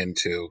she's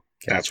into,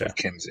 that's Gotcha. what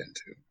Kim's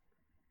into.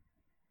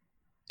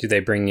 Do they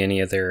bring any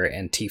of their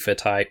Antifa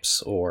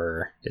types,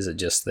 or is it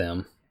just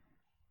them?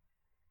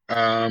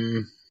 Yeah,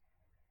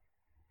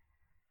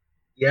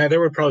 there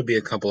would probably be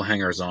a couple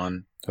hangers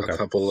on, Okay. a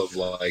couple of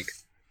like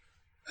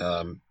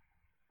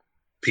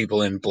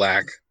people in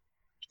black,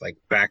 like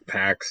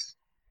backpacks.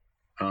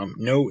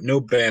 No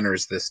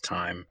banners this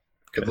time.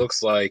 It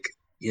looks like,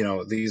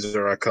 these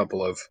are a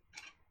couple of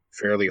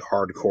fairly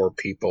hardcore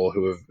people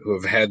who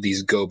have had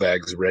these go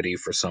bags ready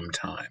for some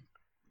time.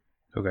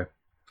 Okay.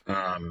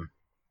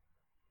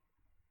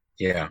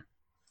 Yeah.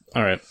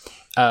 All right.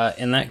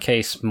 In that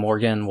case,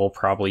 Morgan will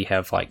probably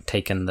have like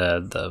taken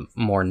the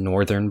more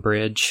northern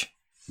bridge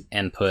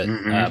and put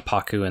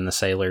Paku and the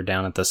sailor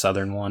down at the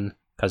southern one,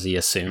 because he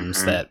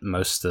assumes that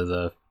most of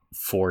the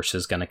force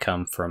is going to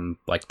come from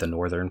like the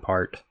northern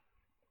part.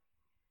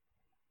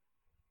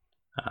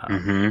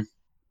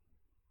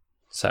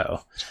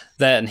 So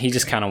that, and he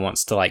just kind of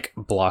wants to like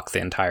block the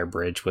entire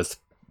bridge with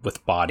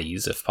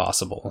bodies if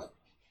possible.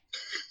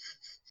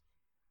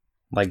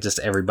 Like just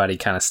everybody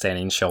kind of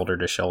standing shoulder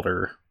to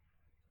shoulder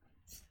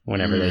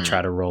whenever they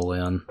try to roll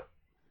in.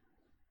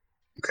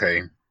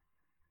 Okay.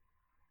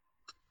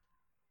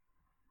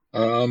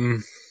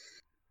 And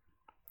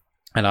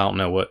I don't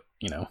know what,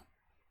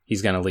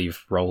 he's going to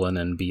leave Roland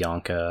and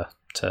Bianca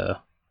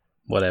to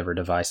whatever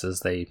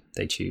devices they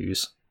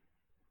choose.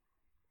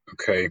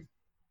 Okay.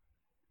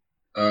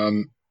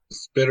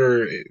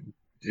 Spitter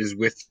is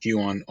with you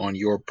on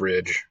your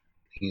bridge.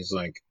 He's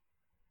like,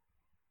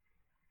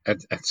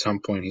 at some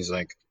point he's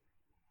like,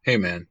 "Hey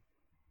man,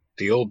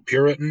 the old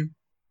Puritan,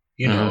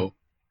 he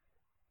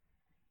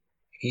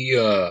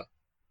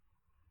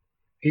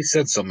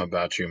said something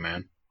about you,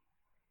 man."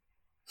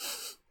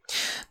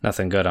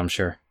 Nothing good, I'm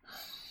sure.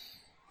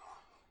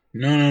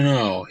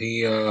 No.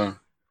 He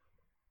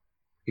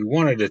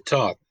wanted to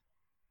talk.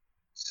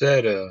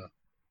 Said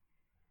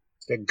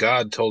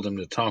God told him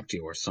to talk to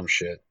you or some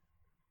shit.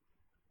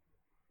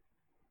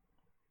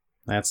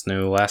 That's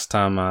new. Last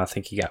time I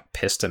think he got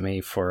pissed at me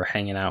for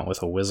hanging out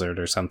with a wizard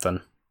or something.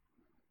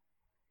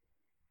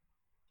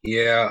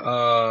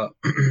 Yeah,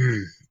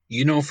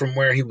 from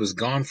where he was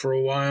gone for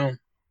a while,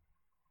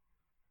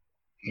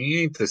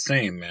 he ain't the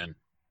same, man.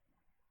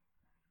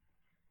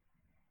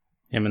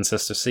 Him and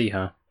Sister C,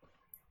 huh?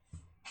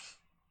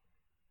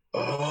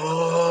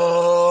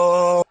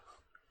 Oh,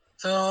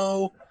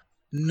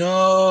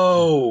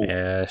 no.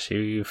 Yeah,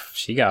 she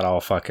got all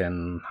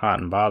fucking hot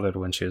and bothered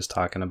when she was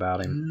talking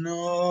about him.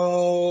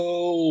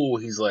 No.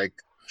 He's like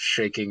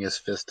shaking his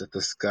fist at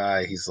the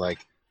sky. He's like,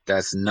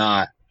 "That's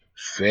not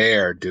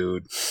fair,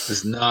 dude.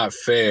 It's not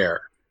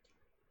fair.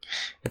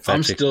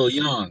 I'm still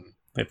young."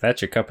 If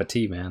that's your cup of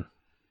tea, man.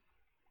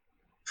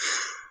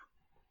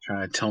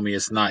 Trying to tell me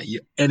it's not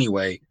you.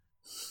 Anyway,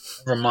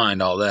 never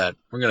mind all that.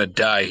 We're going to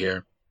die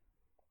here.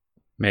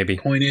 Maybe.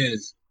 Point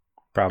is.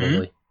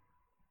 Probably.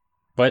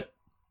 What?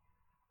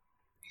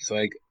 He's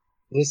like,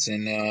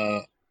 "Listen,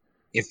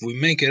 if we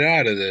make it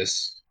out of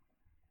this,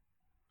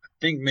 I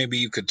think maybe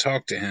you could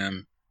talk to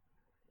him.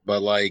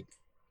 But like,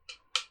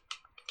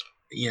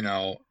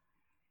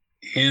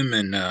 him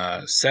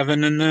and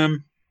Seven and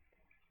them,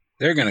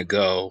 they're going to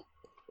go.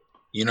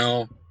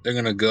 They're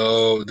going to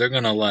go. They're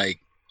going to like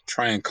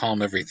try and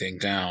calm everything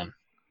down."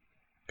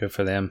 Good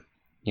for them.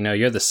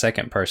 You're the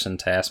second person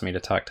to ask me to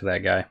talk to that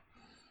guy.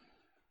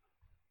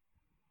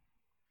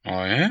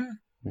 Oh, yeah?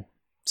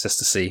 Just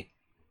to see.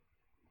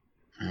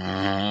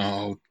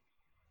 Oh,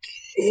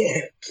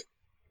 shit.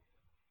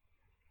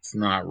 It's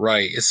not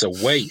right. It's a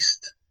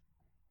waste.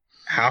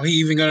 How he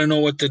even gonna know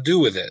what to do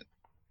with it?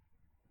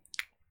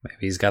 Maybe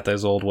he's got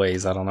those old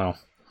ways. I don't know.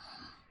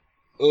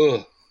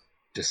 Ugh,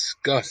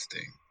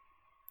 disgusting.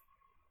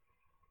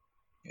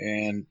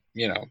 And,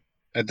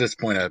 at this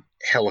point, a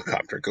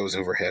helicopter goes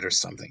overhead or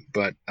something.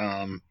 But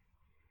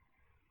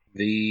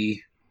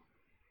the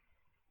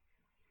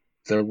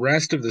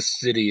rest of the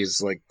city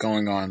is like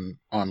going on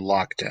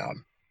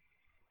lockdown.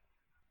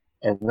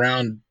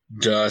 Around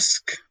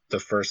dusk, the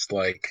first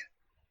like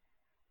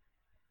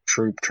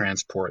troop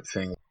transport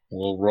thing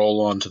will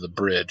roll onto the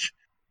bridge.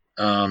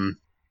 In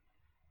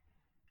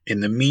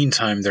the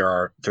meantime,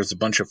 there's a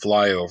bunch of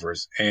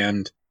flyovers,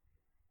 and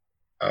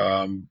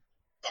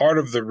part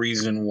of the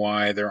reason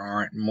why there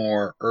aren't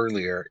more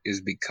earlier is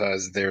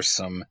because there's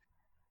some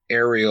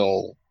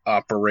aerial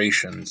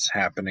operations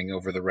happening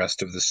over the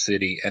rest of the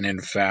city, and in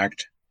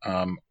fact,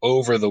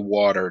 over the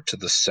water to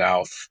the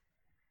south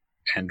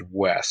and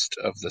west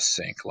of the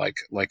sink,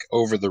 like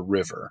over the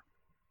river.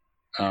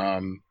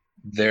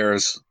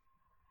 There's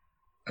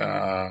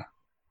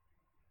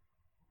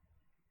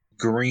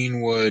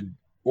Greenwood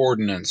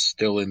ordnance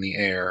still in the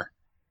air.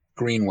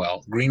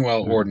 Greenwell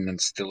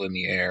ordnance still in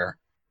the air.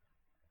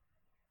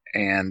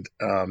 And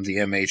the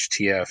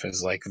MHTF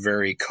is like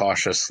very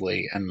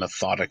cautiously and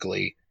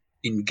methodically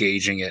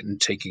engaging it and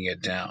taking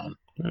it down.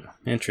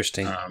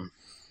 Interesting.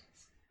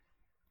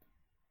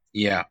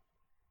 Yeah.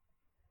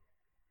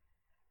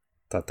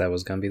 Thought that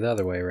was going to be the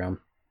other way around.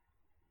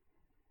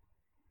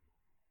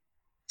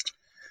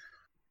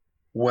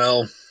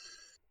 Well,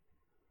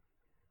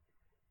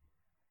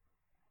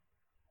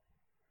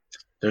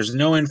 there's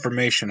no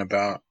information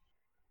about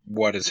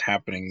what is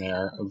happening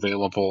there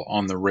available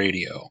on the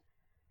radio.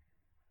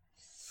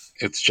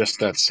 It's just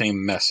that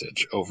same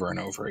message over and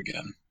over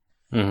again.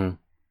 Mm-hmm.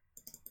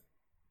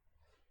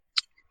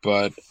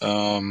 But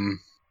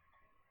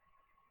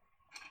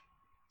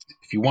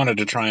if you wanted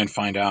to try and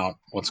find out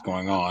what's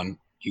going on,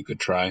 you could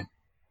try.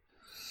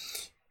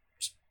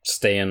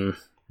 Staying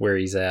where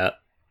he's at.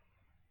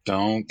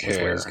 Don't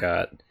care. Where he's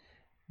got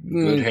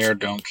good hair,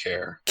 don't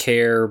care.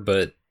 Care,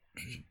 but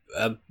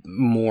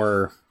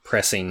more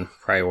pressing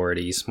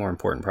priorities, more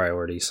important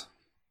priorities.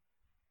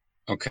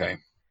 Okay.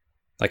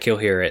 Like he'll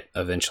hear it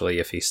eventually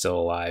if he's still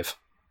alive.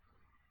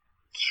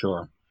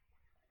 Sure.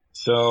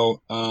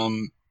 So,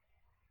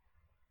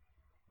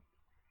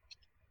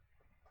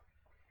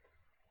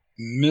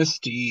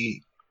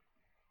 Misty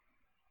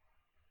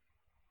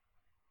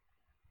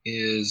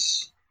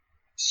is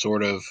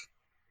sort of...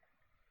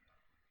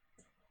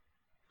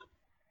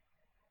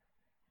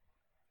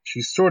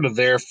 She's sort of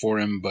there for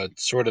him, but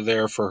sort of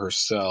there for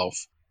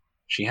herself.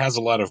 She has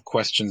a lot of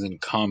questions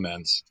and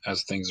comments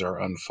as things are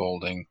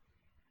unfolding.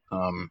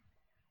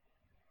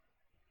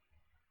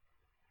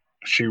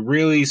 She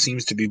really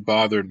seems to be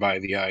bothered by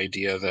the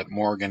idea that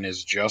Morgan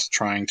is just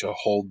trying to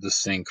hold the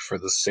sink for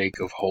the sake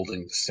of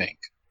holding the sink.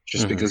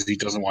 Just because he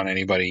doesn't want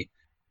anybody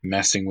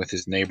messing with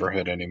his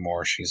neighborhood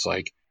anymore. She's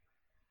like,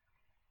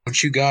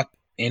 don't you got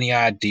any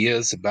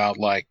ideas about,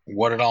 like,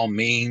 what it all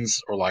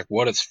means or, like,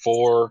 what it's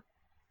for?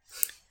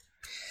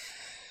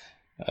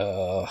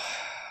 I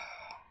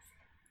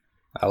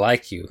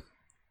like you.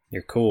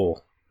 You're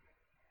cool.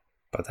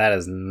 But that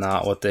is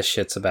not what this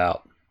shit's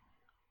about.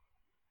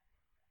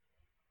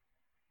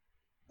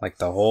 Like,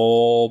 the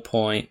whole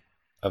point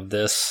of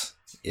this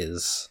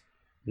is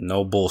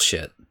no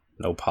bullshit.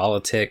 No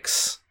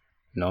politics.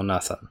 No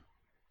nothing.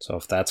 So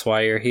if that's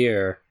why you're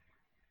here,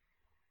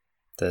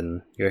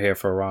 then you're here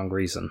for a wrong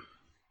reason.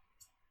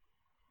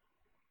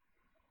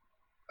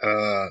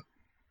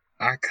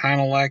 I kind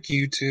of like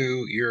you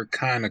too. You're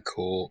kind of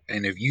cool.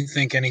 And if you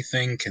think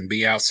anything can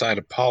be outside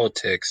of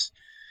politics,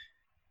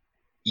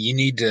 you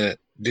need to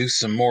do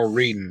some more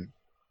reading,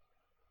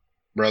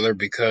 brother,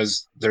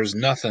 because there's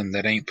nothing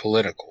that ain't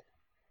political.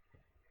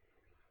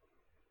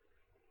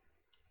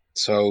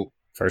 So...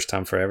 First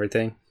time for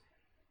everything?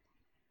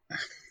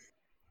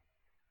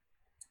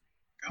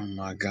 Oh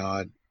my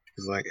God.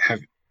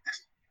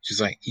 She's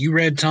like, you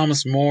read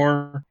Thomas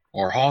More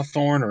or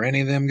Hawthorne or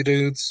any of them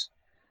dudes?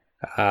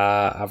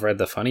 I've read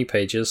the funny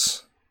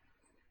pages.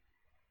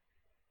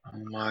 Oh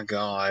my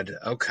God.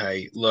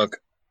 Okay,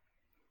 look.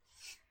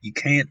 You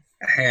can't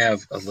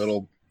have a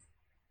little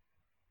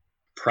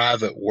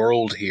private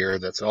world here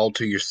that's all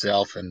to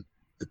yourself and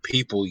the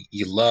people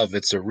you love.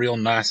 It's a real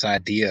nice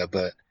idea,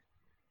 but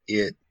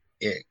it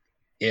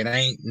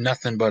ain't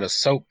nothing but a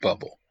soap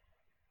bubble.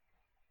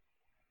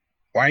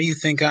 Why do you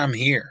think I'm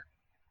here?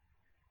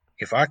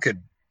 If I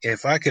could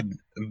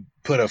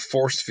put a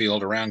force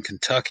field around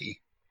Kentucky,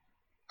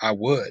 I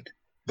would,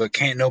 but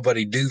can't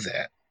nobody do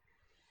that.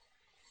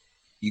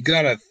 You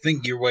gotta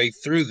think your way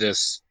through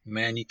this,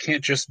 man. You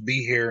can't just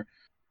be here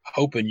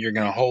hoping you're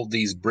gonna hold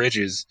these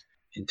bridges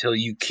until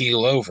you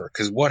keel over.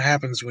 Because what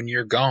happens when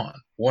you're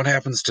gone? What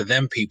happens to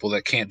them people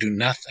that can't do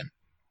nothing?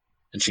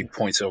 And she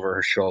points over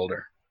her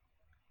shoulder.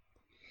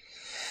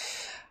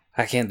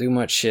 I can't do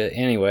much shit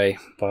anyway,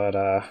 but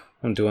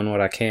I'm doing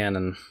what I can,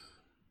 and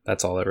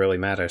that's all that really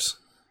matters.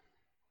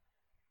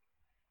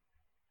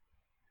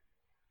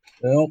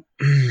 Well,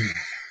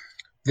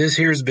 this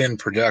here's been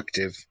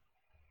productive.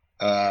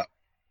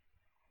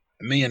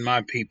 me and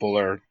my people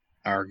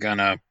are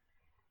gonna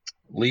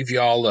leave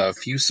y'all a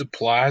few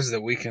supplies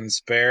that we can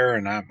spare,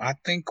 and I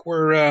think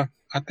we're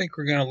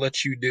gonna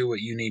let you do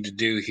what you need to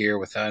do here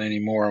without any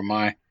more of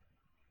my,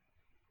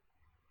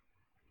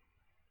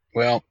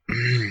 well,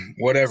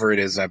 whatever it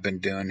is I've been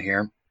doing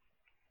here,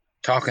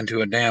 talking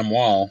to a damn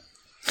wall.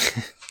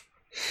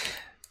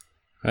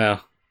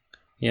 Well,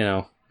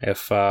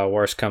 if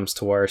worse comes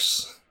to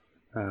worse,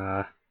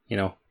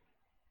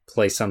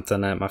 play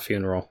something at my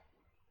funeral.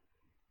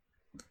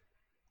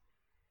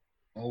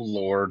 Oh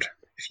Lord,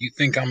 if you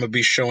think I'm gonna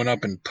be showing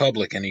up in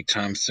public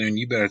anytime soon,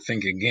 you better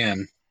think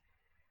again.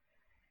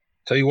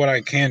 Tell you what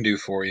I can do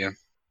for you.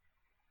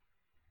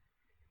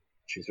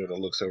 She sort of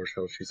looks over her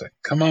shoulder. She's like,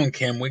 "Come on,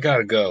 Kim, we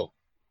gotta go."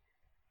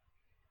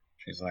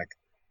 She's like,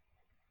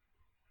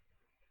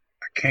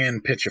 "I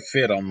can pitch a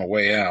fit on the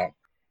way out."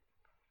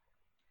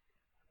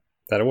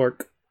 That'll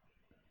work.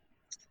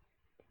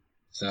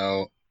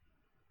 So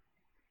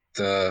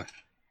the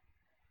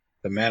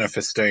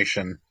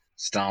manifestation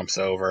stomps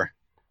over.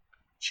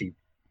 She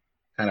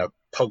kind of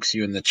pokes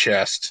you in the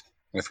chest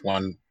with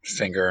one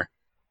finger.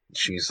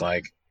 She's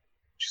like,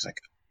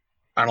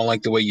 "I don't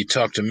like the way you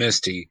talk to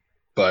Misty,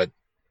 but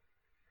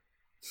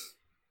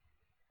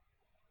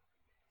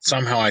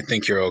somehow I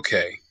think you're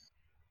okay."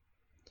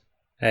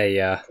 Hey,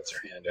 Puts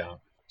her hand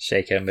out.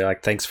 shake it and be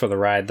like, thanks for the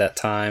ride that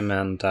time,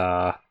 and,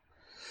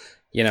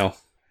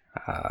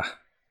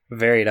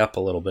 varied up a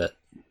little bit.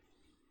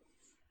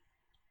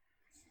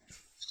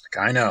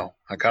 Like, I know.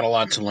 I got a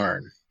lot to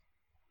learn.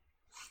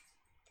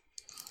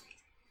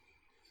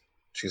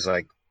 She's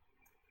like,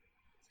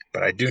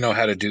 "But I do know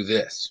how to do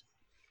this."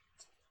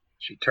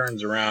 She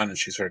turns around and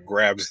she sort of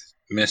grabs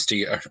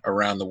Misty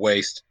around the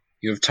waist.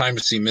 You have time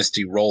to see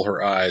Misty roll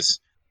her eyes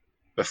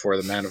before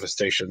the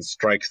manifestation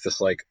strikes this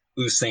like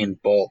Usain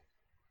Bolt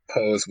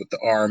pose with the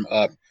arm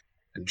up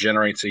and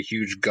generates a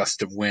huge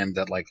gust of wind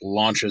that like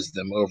launches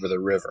them over the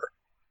river.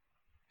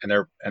 And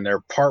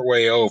they're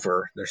partway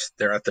over.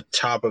 They're at the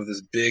top of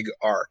this big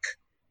arc,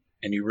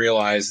 and you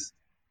realize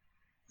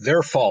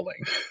they're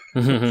falling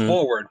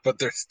forward, but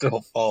they're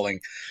still falling.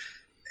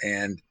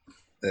 And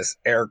this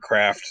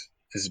aircraft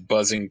is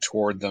buzzing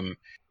toward them,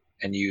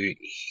 and you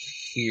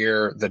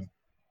hear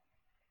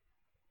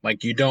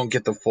you don't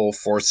get the full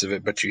force of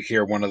it, but you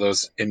hear one of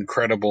those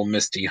incredible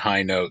Misty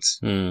high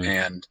notes,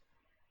 and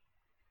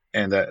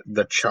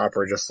the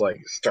chopper just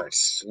like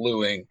starts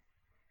slewing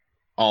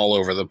all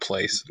over the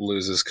place,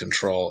 loses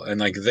control,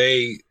 and like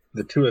the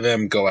two of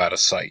them go out of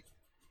sight.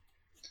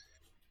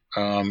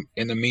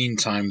 In the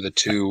meantime, the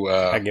two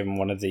I give them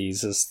one of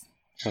these is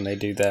when they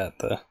do that,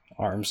 the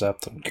arms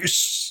up.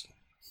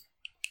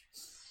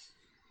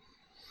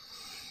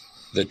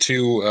 The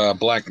two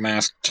black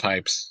mask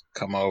types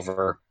come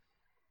over,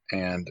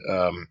 and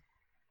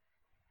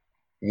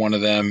one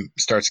of them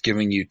starts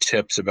giving you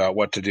tips about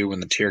what to do when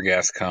the tear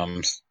gas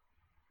comes,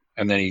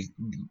 and then he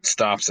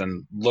stops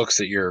and looks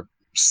at your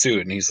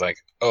suit, and he's like,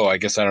 "Oh, I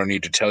guess I don't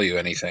need to tell you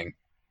anything."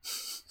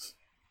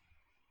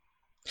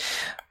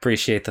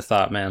 Appreciate the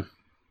thought, man.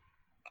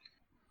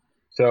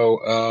 So,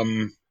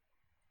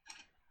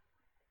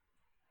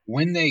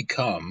 when the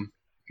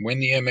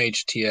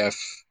MHTF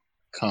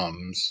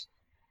comes,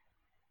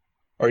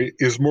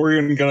 is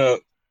Morgan gonna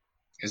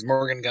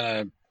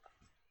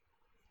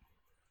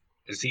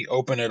is he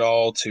open at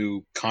all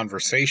to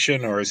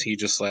conversation, or is he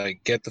just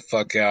like get the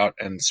fuck out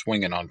and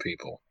swinging on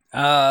people?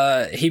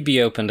 He'd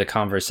be open to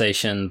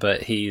conversation,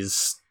 but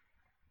he's,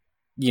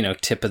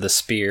 tip of the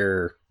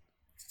spear,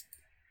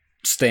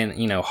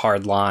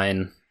 hard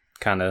line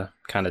kind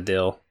of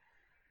deal.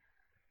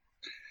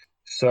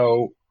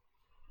 So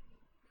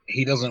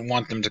he doesn't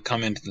want them to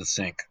come into the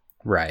sink.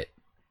 Right.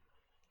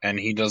 And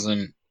he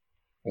doesn't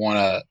want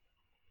to.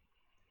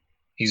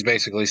 He's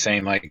basically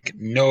saying like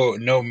no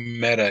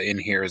meta in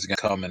here is going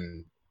to come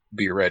and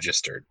be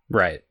registered.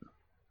 Right.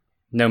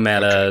 No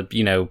meta,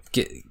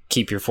 okay.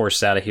 Keep your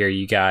forces out of here.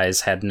 You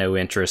guys had no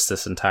interest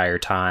this entire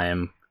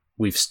time.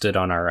 We've stood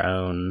on our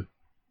own.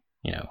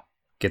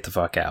 Get the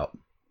fuck out.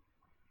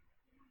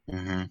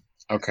 Mm-hmm.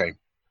 Okay.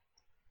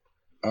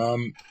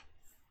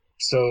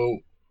 So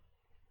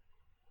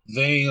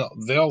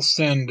they'll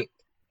send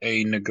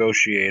a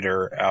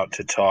negotiator out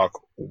to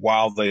talk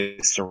while they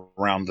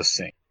surround the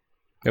sink.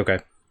 Okay.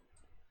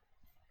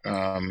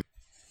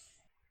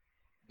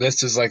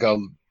 This is like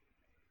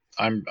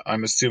I'm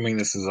assuming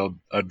this is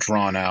a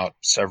drawn out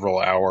several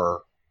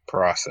hour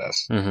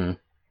process. Mm-hmm.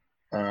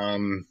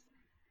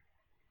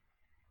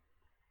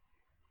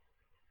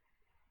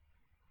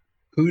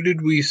 Who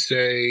did we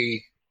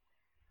say?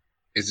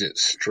 Is it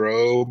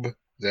Strobe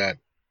that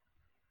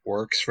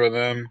works for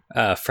them?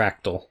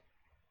 Fractal.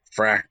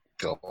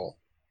 Fractal,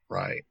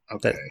 right?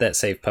 Okay. That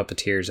saved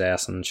Puppeteer's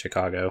ass in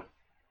Chicago.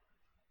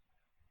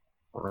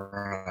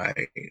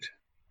 Right.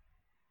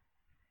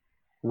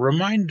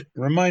 Remind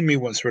me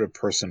what sort of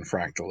person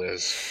Fractal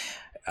is.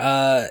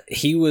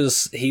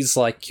 He's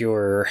like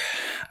your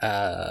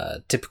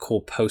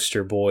typical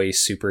poster boy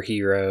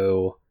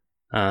superhero,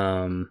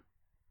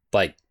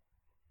 like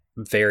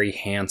very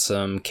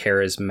handsome,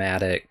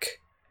 charismatic,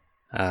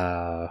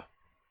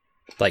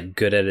 like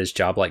good at his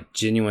job, like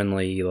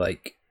genuinely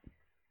like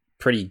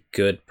pretty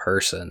good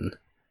person.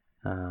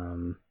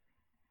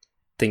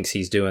 Thinks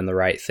he's doing the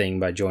right thing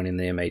by joining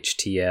the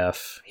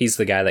MHTF. He's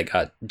the guy that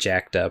got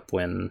jacked up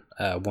when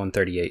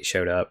 138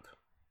 showed up,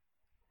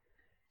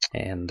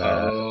 and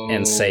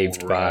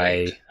saved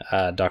right.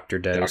 by Dr.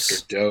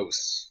 Dose. Dr.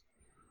 Dose.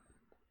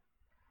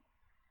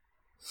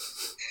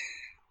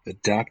 The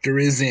doctor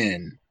is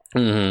in.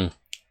 Mm-hmm.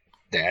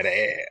 That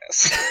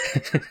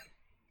ass.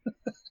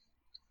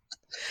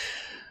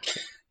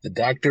 The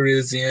doctor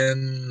is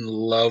in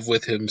love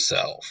with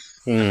himself.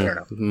 I don't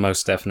know.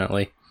 Most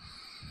definitely.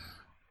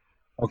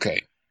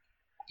 Okay.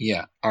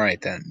 Yeah. All right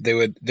then. They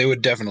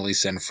would definitely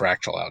send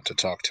Fractal out to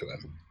talk to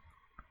him.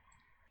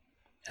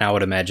 I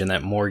would imagine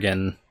that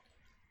Morgan,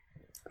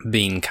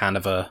 being kind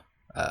of a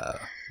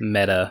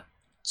meta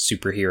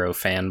superhero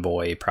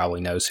fanboy, probably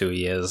knows who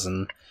he is,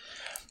 and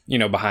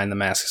behind the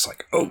mask is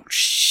like, oh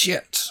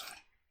shit,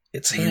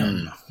 it's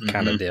him,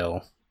 kind of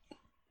deal.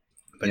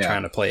 But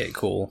trying to play it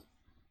cool.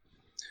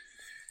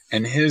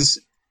 And he's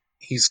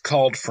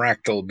called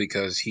Fractal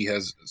because he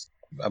has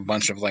a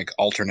bunch of like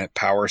alternate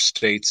power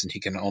states, and he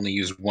can only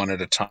use one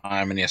at a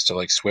time, and he has to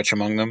like switch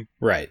among them.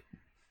 Right.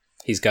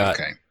 He's got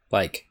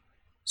like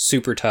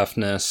super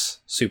toughness,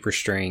 super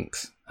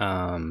strength,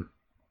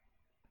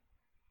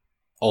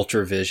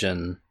 ultra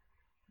vision,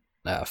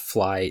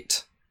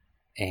 flight,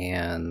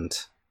 and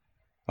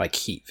like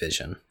heat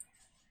vision.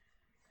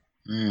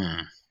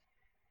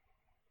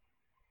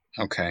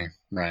 Okay,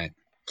 right.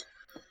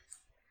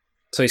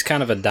 So he's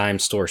kind of a dime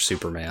store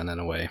Superman in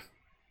a way.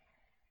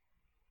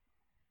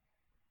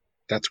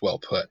 That's well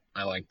put.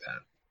 I like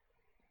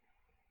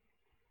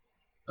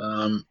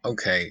that.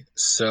 Okay,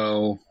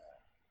 so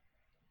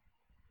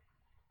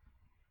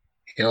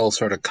he'll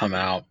sort of come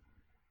out,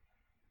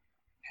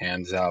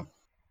 hands up,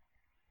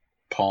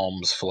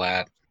 palms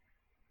flat.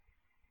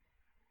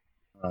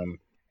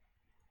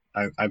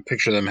 I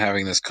picture them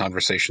having this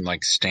conversation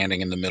like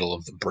standing in the middle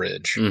of the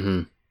bridge,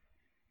 and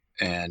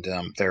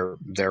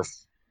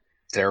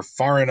they're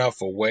far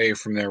enough away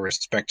from their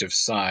respective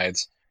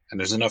sides, and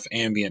there's enough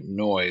ambient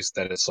noise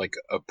that it's like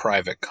a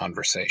private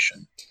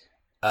conversation.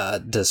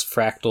 Does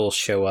Fractal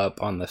show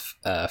up on the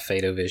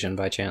Phaedo-Vision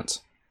by chance?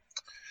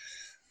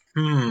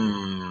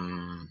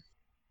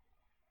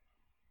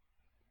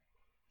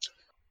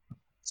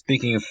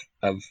 Speaking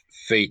of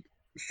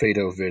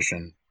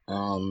Phaedo-Vision,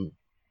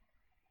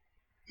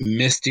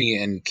 Misty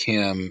and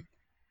Kim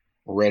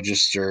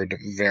registered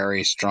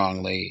very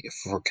strongly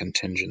for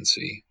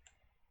contingency,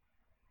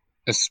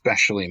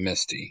 especially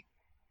Misty.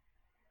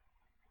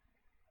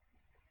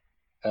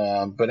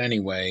 But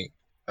anyway,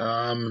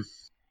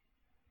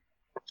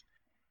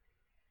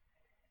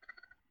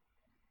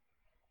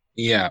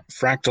 yeah,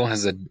 Fractal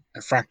has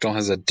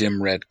a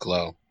dim red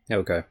glow.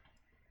 Okay.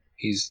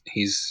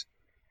 He's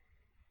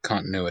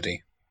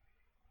continuity.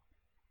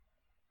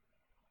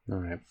 All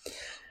right.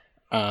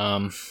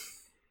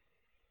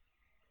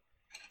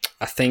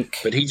 I think.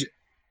 But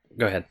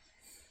go ahead.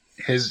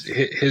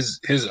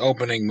 His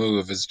opening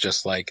move is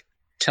just like,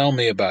 tell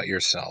me about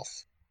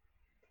yourself.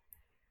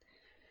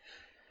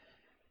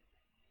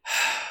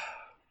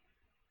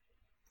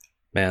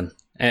 Man,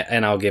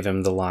 and I'll give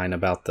him the line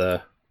about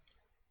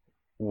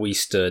we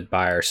stood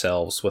by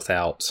ourselves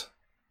without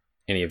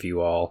any of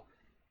you all,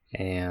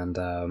 and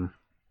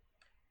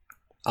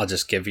I'll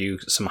just give you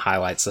some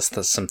highlights,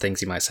 some things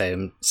he might say.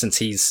 And since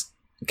he's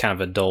kind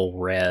of a dull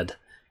red,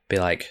 be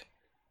like,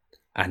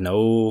 I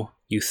know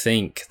you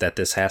think that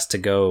this has to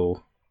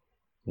go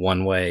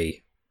one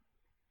way,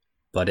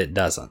 but it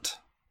doesn't.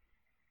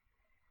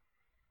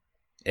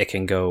 It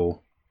can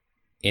go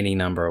any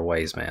number of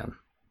ways, man.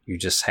 You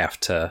just have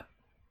to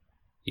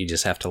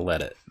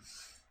let it.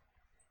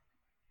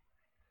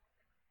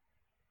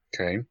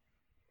 Okay.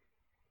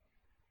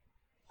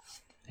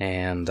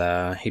 And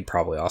he'd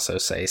probably also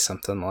say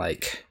something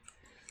like,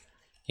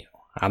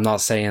 I'm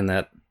not saying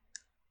that,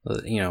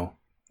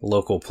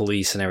 local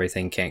police and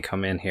everything can't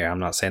come in here. I'm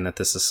not saying that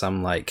this is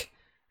some like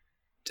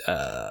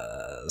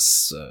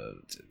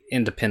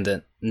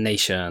independent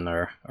nation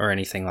or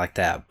anything like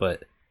that,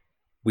 but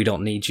we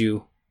don't need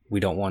you. We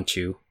don't want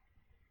you.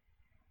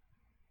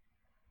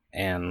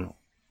 And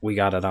we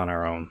got it on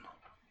our own.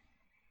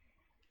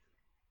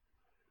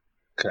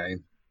 Okay.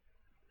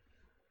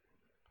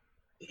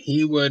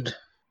 He would.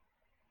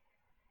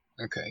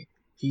 Okay.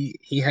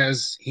 He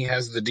has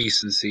the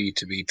decency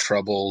to be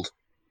troubled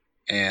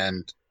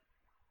and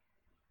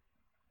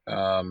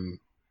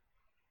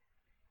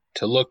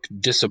to look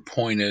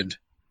disappointed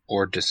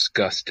or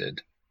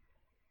disgusted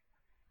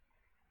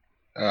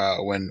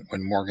when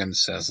Morgan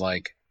says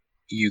like,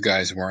 you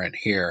guys weren't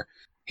here.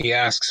 He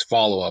asks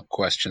follow-up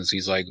questions.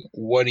 He's like,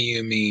 what do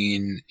you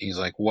mean? He's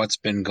like, what's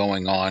been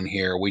going on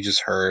here? We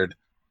just heard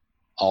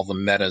all the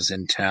metas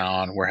in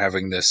town. We're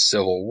having this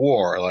civil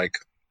war. Like,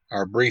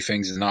 our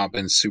briefings have not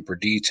been super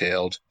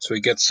detailed. So he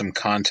gets some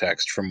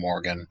context from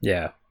Morgan.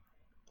 Yeah.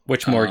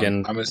 Which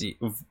Morgan,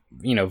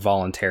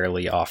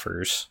 voluntarily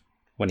offers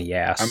when he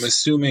asks. I'm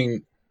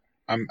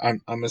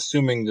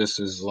assuming this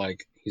is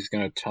like he's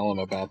gonna tell him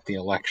about the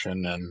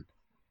election and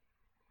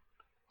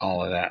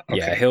all of that. Okay.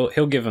 Yeah,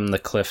 he'll give him the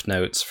cliff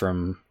notes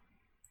from,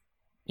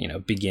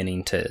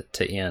 beginning to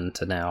end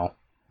to now.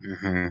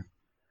 Mm-hmm.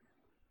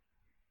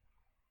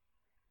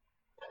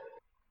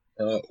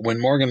 When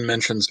Morgan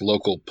mentions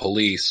local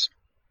police,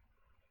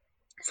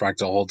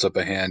 Fractal holds up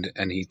a hand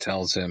and he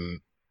tells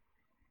him,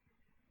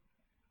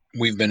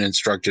 "We've been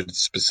instructed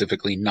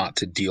specifically not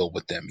to deal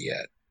with them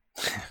yet."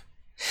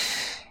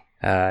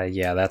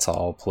 Yeah, that's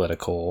all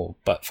political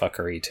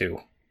buttfuckery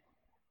too.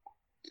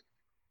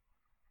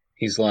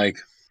 He's like,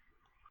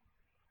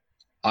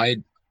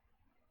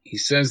 he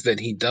says that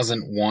he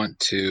doesn't want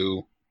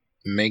to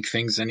make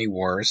things any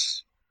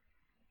worse.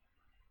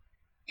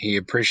 He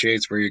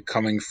appreciates where you're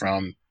coming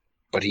from,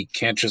 but he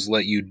can't just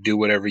let you do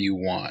whatever you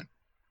want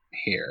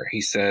here.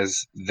 He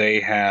says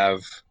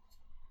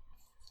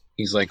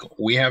he's like,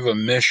 we have a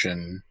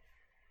mission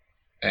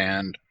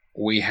and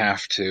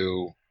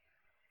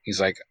he's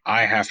like,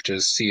 I have to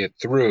see it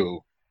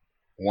through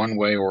one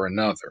way or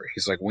another.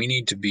 He's like, we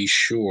need to be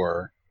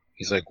sure.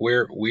 He's like,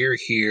 we're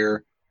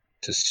here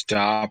to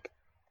stop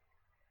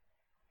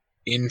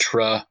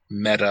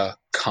intra-meta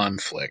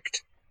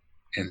conflict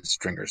in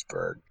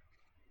Stringersburg.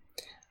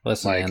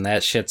 Listen, man,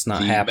 that shit's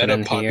not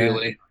happening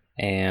here,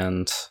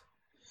 and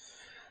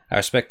I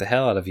respect the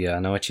hell out of you. I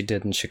know what you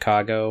did in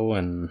Chicago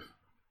and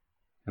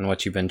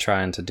what you've been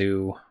trying to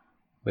do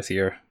with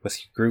your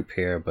group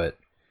here, but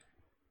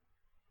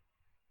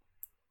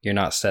you're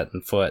not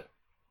setting foot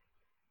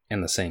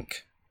in the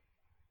sink.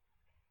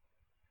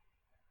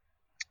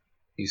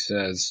 He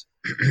says,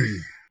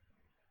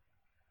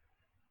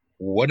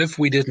 what if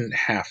we didn't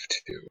have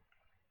to?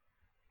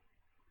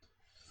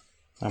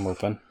 I'm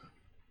open.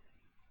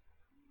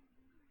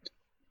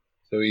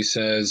 So he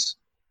says,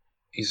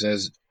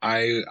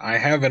 I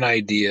have an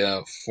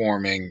idea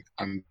forming.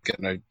 I'm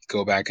gonna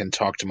go back and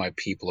talk to my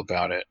people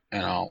about it,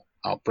 and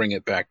I'll bring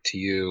it back to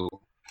you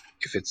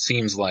if it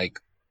seems like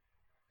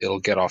it'll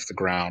get off the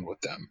ground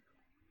with them.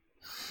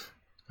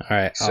 All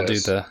right, I'll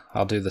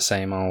do the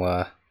same.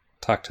 I'll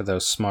talk to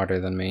those smarter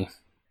than me.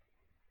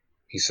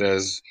 He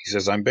says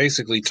I'm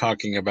basically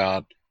talking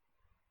about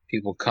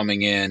people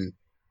coming in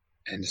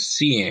and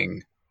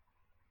seeing.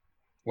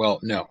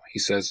 Well, no, he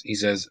says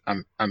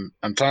I'm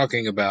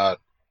talking about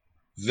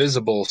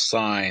visible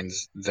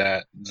signs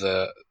that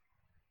the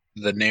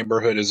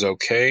neighborhood is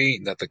okay,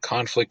 that the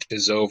conflict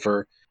is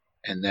over,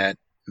 and that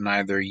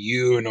neither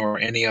you nor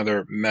any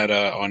other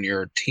meta on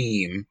your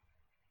team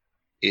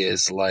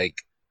is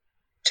like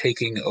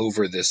taking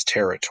over this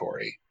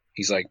territory.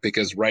 He's like,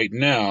 because right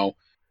now,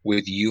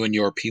 with you and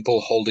your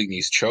people holding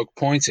these choke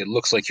points, it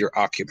looks like you're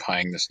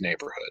occupying this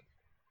neighborhood.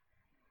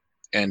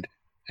 And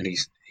he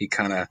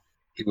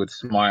would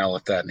smile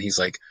at that, and he's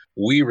like,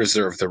 we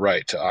reserve the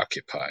right to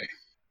occupy.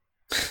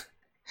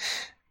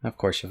 Of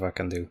course you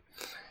fucking do.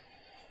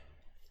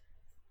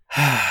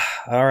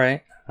 All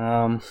right.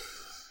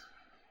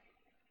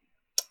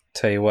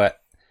 Tell you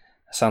what,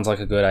 sounds like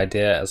a good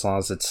idea as long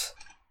as it's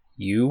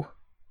you.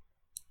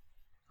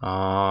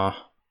 Yeah,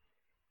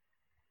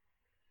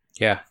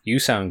 you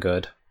sound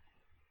good.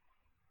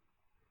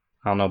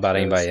 I don't know about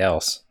anybody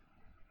else.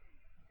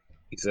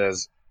 He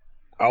says,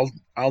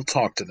 I'll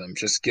talk to them.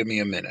 Just give me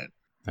a minute.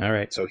 All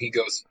right. So he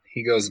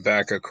goes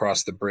back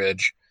across the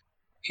bridge.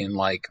 In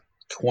like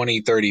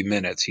 20-30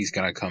 minutes, he's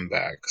going to come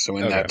back. So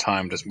in that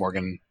time, does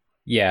Morgan...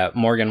 Yeah,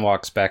 Morgan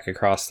walks back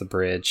across the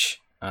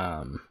bridge,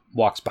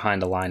 walks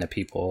behind a line of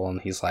people,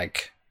 and he's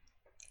like,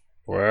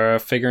 we're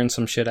figuring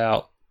some shit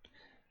out.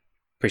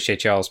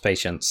 Appreciate y'all's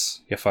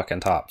patience. You're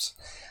fucking tops.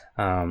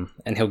 And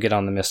he'll get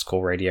on the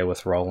mystical radio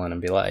with Roland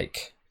and be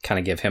like, kind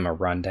of give him a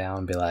rundown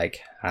and be like,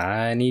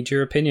 I need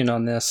your opinion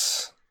on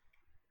this.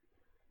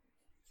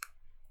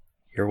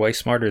 You're way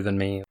smarter than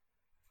me.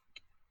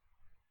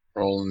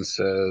 Roland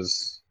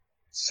says,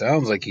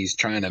 sounds like he's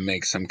trying to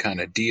make some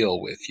kind of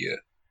deal with you.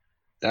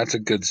 That's a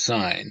good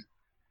sign.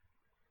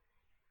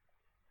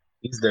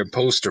 He's their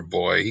poster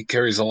boy. He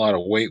carries a lot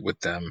of weight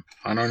with them.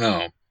 I don't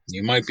know.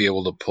 You might be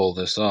able to pull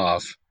this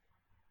off.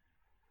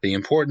 The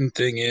important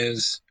thing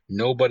is,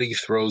 nobody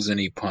throws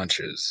any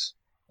punches,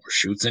 or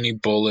shoots any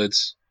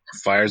bullets, or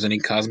fires any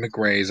cosmic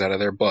rays out of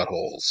their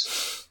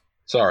buttholes.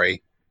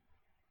 Sorry.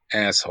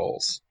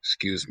 Assholes.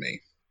 Excuse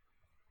me.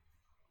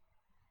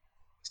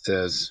 He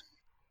says,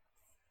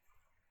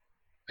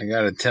 I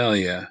gotta tell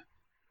you,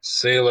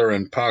 Sailor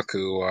and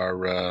Paku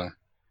are,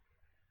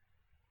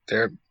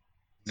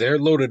 they're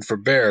loaded for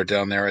bear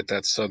down there at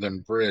that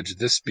southern bridge.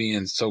 This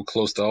being so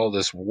close to all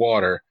this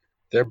water,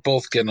 they're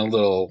both getting a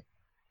little...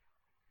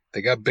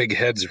 They got big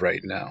heads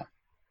right now.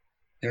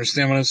 You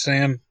understand what I'm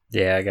saying?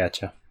 Yeah, I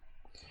gotcha.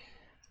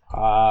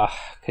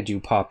 Could you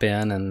pop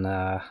in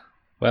and,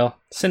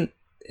 send...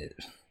 Yeah,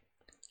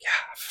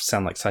 I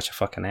sound like such a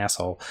fucking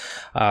asshole.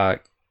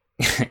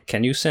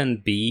 Can you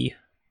send B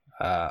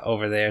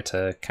over there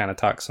to kind of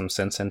talk some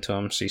sense into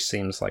him? She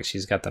seems like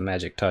she's got the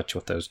magic touch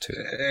with those two.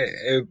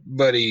 Hey,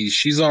 buddy,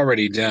 she's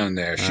already down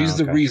there. She's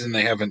the reason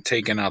they haven't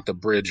taken out the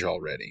bridge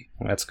already.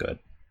 That's good.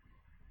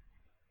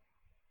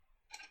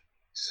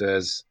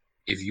 Says,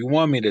 If you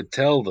want me to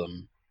tell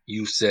them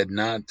you said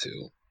not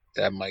to,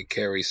 that might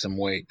carry some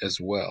weight as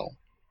well.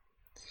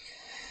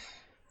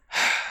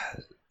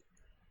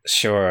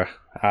 Sure.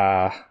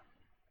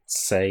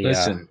 Say,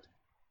 Listen,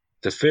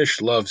 the fish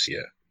loves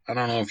you. I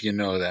don't know if you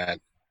know that.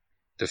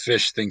 The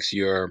fish thinks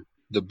you're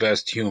the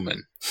best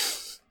human.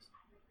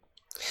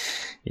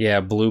 yeah,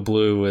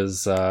 Blue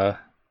is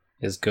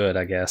good,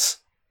 I guess.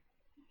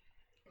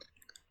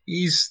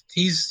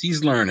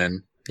 He's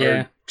learning.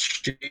 Yeah. Or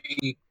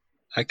she,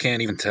 I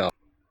can't even tell.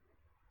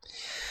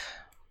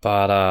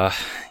 But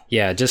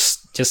yeah,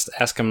 just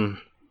ask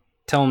him,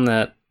 tell him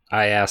that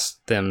I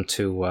asked them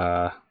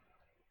to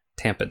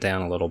tamp it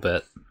down a little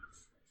bit.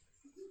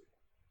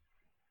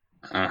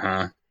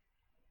 Uh-huh.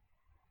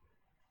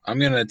 I'm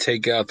gonna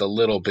take out the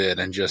little bit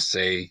and just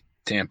say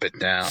tamp it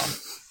down.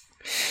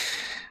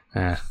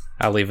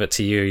 I'll leave it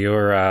to you.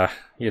 You're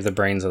the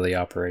brains of the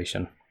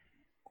operation.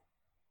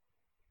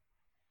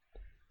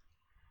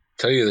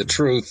 Tell you the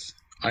truth,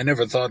 I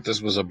never thought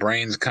this was a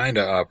brains kind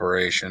of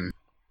operation.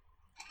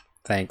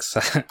 Thanks.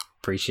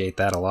 Appreciate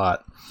that a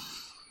lot.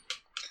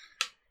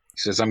 He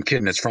says, I'm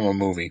kidding, it's from a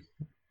movie.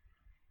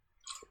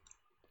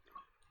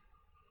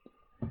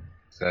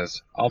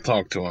 Says, I'll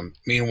talk to him.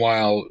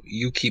 Meanwhile,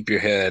 you keep your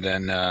head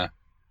and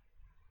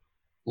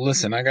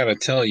listen, I gotta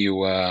tell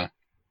you,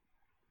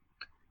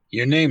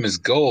 your name is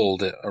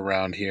gold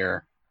around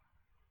here.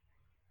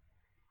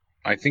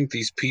 I think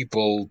these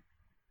people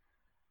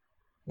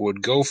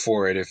would go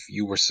for it if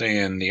you were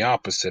saying the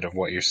opposite of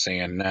what you're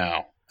saying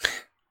now.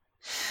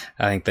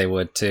 I think they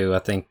would too. I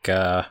think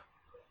the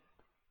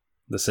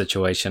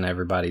situation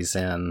everybody's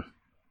in,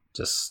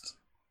 just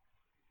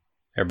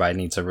everybody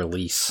needs a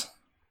release.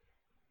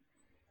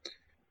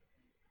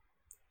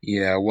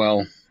 Yeah,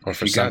 well, or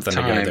for something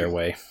to go their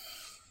way.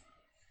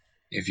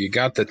 If you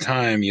got the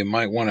time, you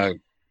might want to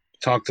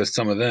talk to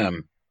some of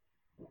them.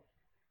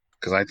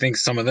 Because I think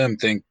some of them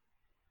think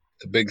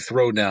the big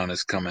throwdown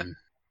is coming.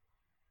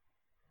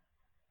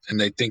 And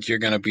they think you're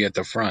going to be at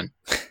the front.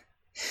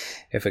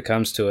 If it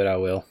comes to it, I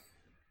will.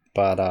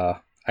 But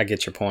I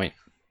get your point.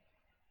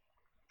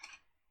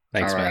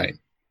 Thanks, all right, man.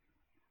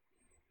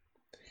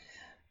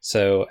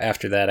 So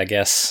after that, I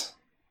guess,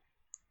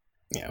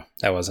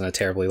 that wasn't a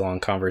terribly long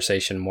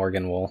conversation.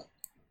 Morgan will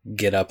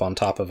get up on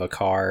top of a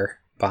car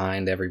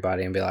behind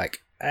everybody and be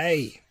like,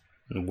 hey,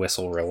 and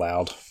whistle real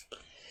loud.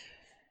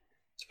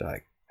 Just be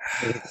like,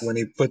 when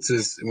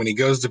he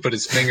goes to put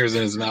his fingers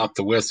in his mouth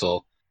to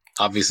whistle,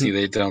 obviously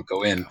they don't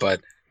go in,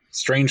 but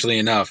strangely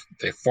enough,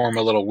 they form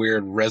a little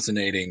weird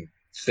resonating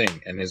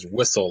thing, and his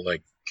whistle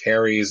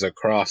carries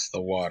across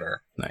the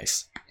water.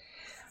 Nice.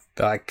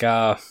 Be like,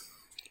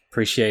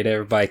 appreciate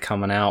everybody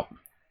coming out.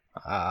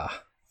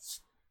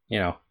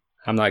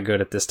 I'm not good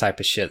at this type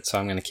of shit, so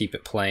I'm gonna keep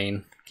it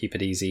plain, keep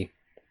it easy.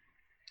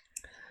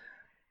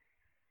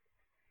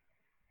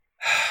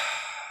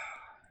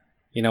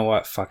 You know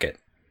what? Fuck it.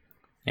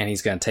 And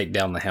he's gonna take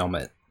down the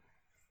helmet.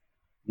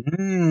 He's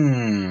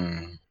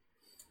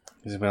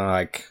been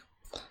like,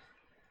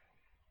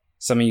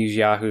 some of you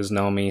yahoos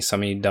know me,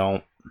 some of you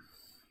don't.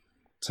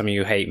 Some of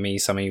you hate me,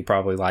 some of you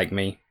probably like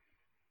me.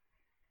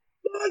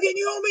 Morgan,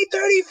 you owe me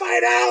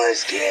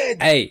 $35,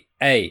 kid!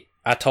 Hey,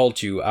 I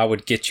told you I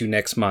would get you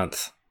next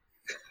month.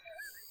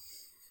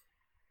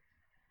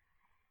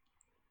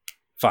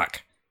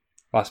 Fuck.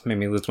 Made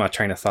me lose my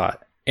train of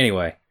thought.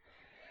 Anyway.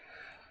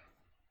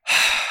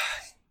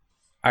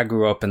 I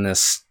grew up in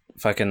this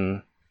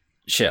fucking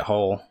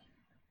shithole.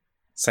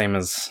 Same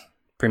as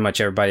pretty much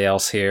everybody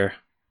else here.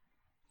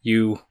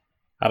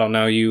 I don't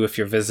know you if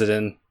you're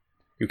visiting.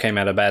 You came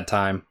at a bad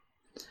time.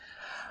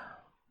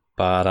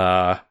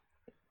 But,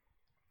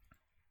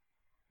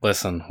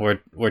 listen,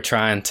 we're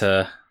trying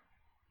to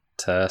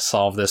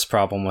solve this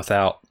problem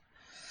without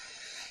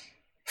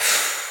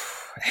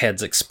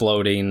heads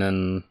exploding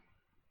and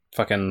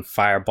fucking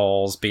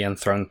fireballs being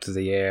thrown through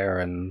the air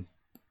and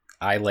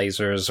eye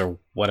lasers or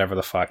whatever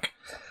the fuck.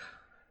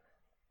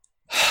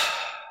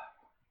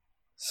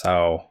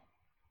 So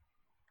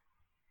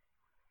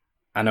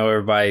I know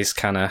everybody's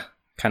kind of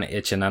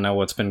itching. I know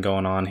what's been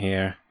going on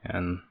here,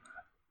 and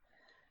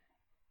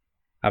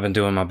I've been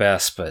doing my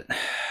best, but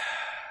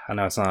I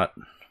know it's not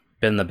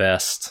been the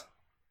best.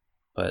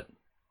 But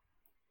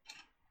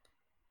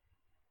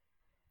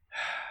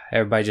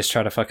everybody just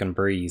try to fucking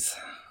breathe,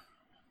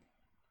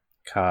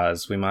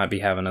 cause we might be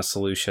having a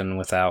solution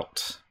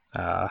without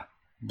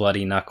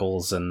bloody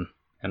knuckles and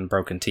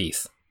broken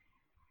teeth.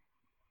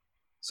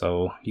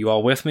 So, you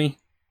all with me?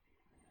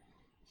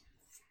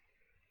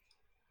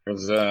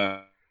 There's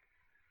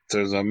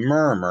a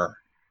murmur.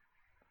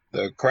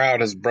 The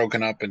crowd has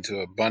broken up into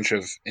a bunch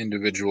of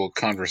individual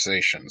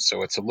conversations,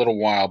 so it's a little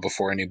while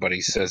before anybody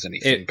says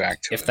anything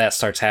back to it. If that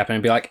starts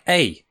happening, be like,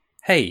 hey,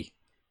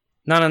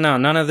 no,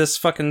 none of this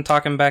fucking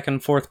talking back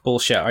and forth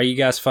bullshit. Are you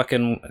guys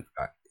fucking...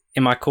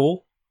 Am I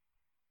cool?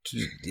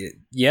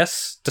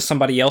 Yes? Does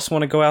somebody else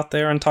want to go out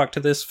there and talk to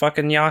this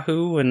fucking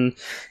Yahoo and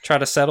try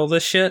to settle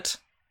this shit?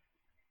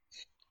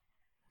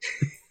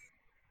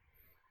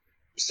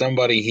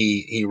 Somebody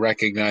he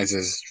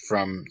recognizes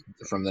from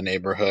the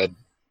neighborhood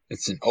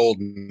It's an old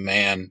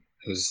man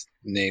whose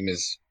name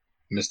is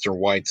Mr.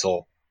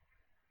 Weitzel.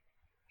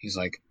 He's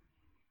like,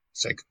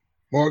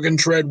 Morgan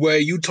Treadway,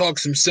 you talk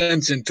some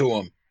sense into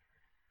him.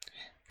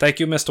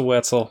 Thank you, Mr.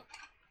 Wetzel.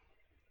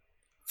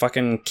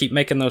 Fucking keep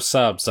making those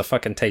subs. They're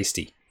fucking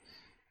tasty.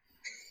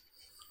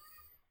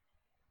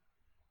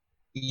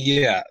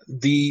 Yeah,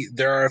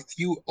 there are a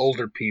few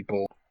older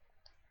people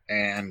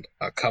and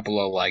a couple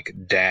of like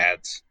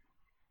dads,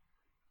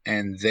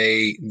 and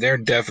they're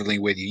definitely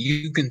with you.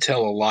 You can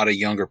tell a lot of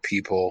younger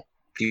people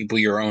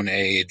your own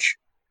age,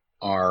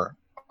 are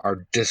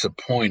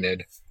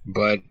disappointed,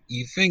 but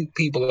you think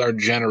people are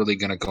generally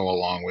going to go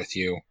along with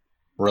you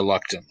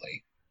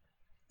reluctantly.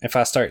 If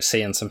I start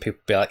seeing some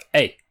people be like,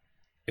 "Hey,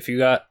 if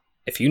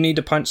you need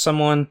to punch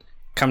someone,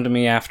 come to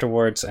me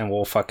afterwards, and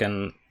we'll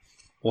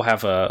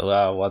have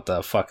a what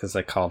the fuck is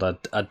it called?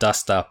 A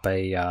dust up,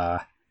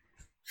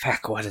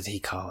 fuck, what did he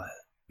call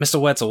it? Mr.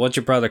 Wetzel, what'd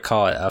your brother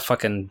call it? A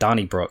fucking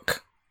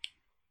Donnybrook.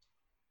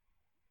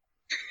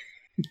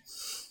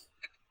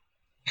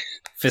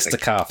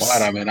 Fisticuffs.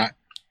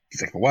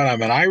 He's like, what?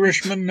 I'm an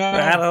Irishman now?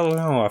 I don't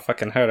know. I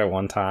fucking heard it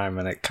one time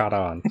and it caught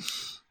on.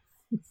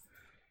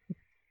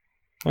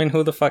 I mean,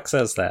 who the fuck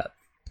says that?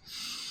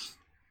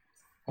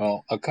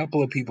 Well, a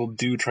couple of people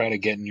do try to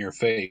get in your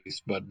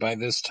face, but by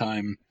this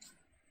time,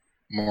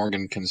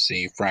 Morgan can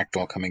see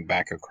Fractal coming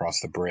back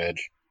across the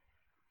bridge,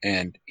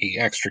 and he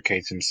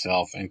extricates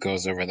himself and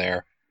goes over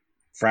there.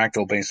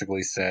 Fractal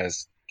basically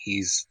says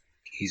he's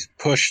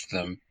pushed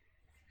them,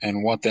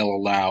 and what they'll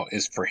allow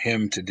is for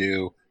him to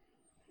do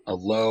a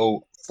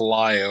low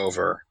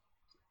flyover.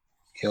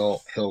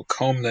 He'll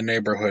comb the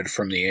neighborhood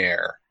from the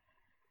air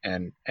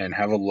and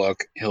have a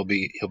look. He'll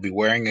be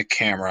wearing a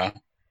camera,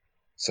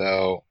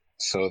 so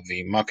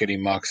the muckety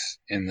mucks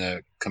in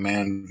the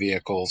command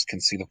vehicles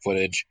can see the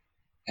footage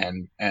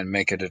and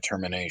make a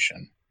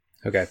determination.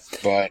 Okay.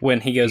 But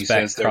when he goes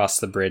back across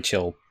the bridge,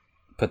 he'll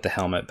put the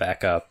helmet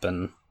back up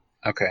and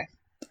okay.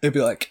 He'll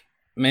be like,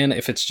 man,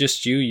 if it's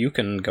just you, you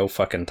can go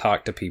fucking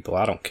talk to people.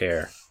 I don't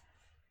care.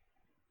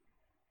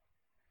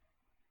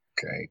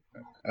 Okay.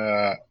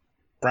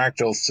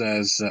 Fractal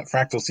says,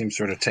 Fractal seems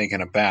sort of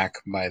taken aback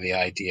by the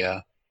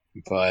idea,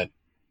 but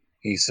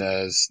he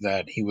says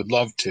that he would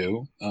love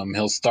to.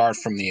 He'll start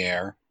from the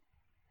air.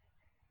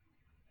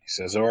 He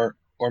says, or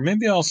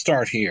maybe I'll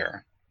start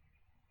here.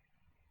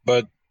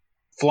 But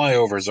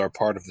flyovers are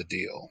part of the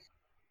deal.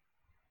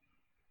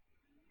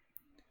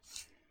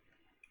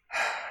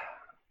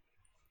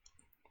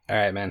 All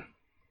right, man.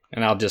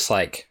 And I'll just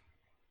like,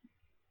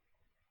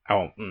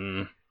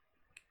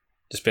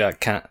 just be like,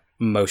 kind of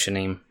motion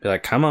him. Be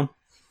like, come on.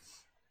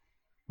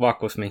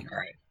 Walk with me. All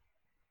right.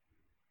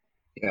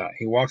 Yeah,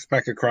 he walks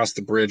back across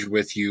the bridge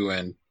with you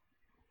and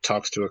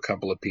talks to a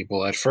couple of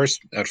people. At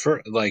first,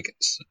 like,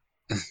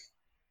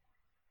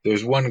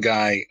 there's one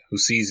guy who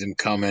sees him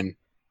coming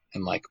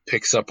and like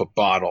picks up a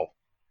bottle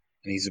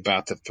and he's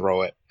about to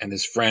throw it, and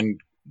his friend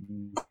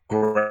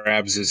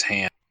grabs his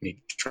hand and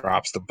he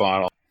drops the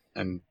bottle,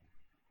 and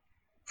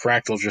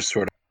Fractal just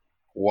sort of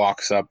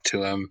walks up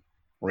to him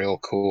real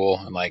cool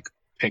and like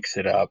picks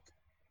up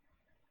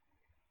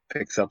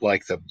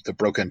like the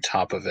broken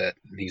top of it,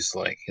 and he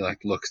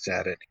looks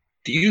at it.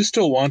 Do you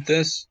still want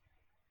this?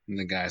 And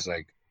the guy's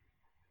like,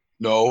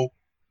 no,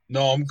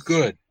 I'm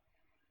good.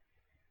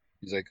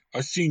 He's like,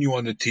 I seen you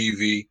on the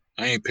TV.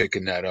 I ain't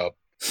picking that up.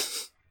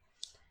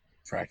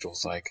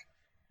 Fractal's like,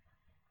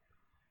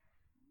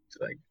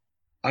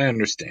 I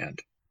understand.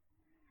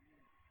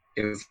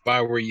 If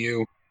I were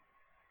you,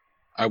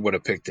 I would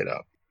have picked it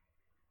up.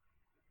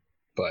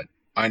 But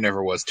I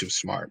never was too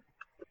smart.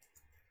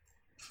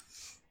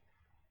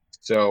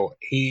 So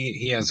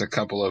he has a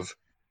couple of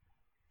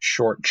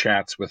short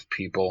chats with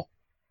people.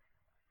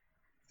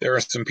 There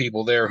are some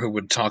people there who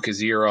would talk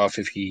his ear off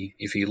if he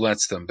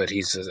lets them, but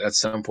he says at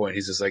some point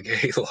he's just like,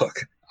 hey,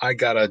 look, I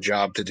got a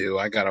job to do.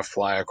 I got to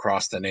fly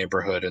across the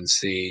neighborhood and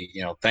see,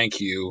 thank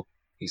you,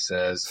 he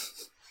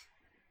says.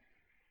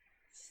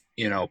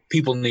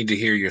 People need to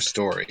hear your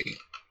story.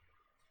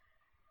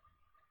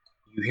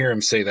 You hear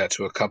him say that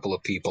to a couple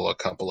of people a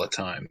couple of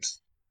times.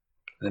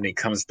 Then he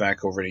comes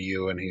back over to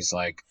you and he's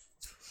like,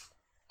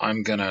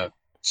 I'm going to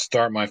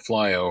start my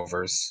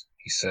flyovers.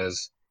 He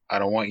says, I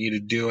don't want you to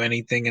do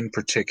anything in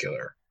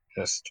particular.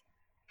 Just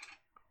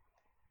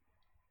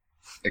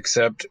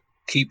except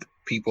keep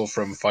people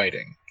from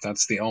fighting.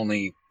 That's the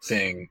only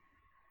thing.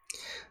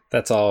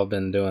 That's all I've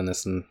been doing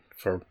this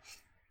for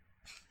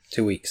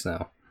 2 weeks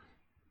now.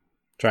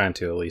 Trying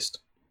to, at least.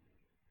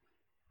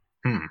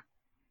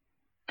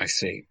 I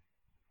see.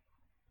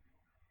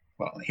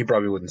 Well, he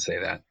probably wouldn't say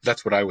that.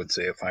 That's what I would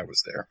say if I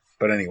was there.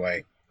 But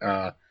anyway,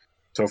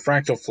 so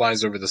Fractal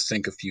flies over the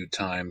sink a few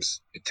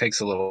times. It takes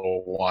a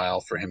little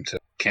while for him to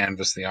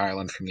canvass the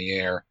island from the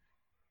air,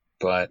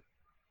 but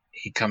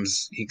he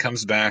comes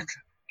back.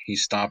 He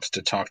stops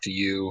to talk to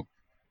you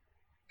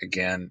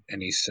again,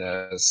 and he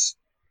says,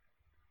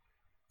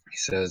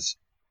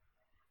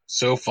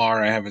 so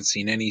far I haven't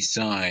seen any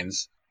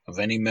signs of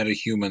any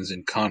metahumans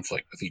in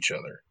conflict with each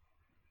other.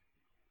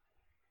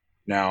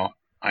 Now,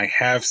 I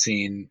have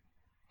seen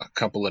a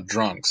couple of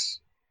drunks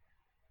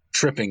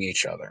tripping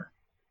each other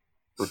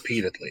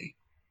repeatedly.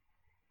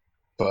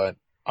 But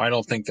I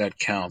don't think that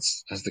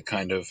counts as the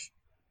kind of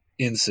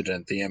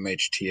incident the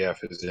MHTF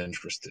is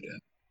interested in.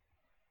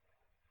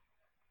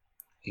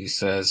 He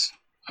says,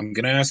 I'm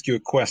going to ask you a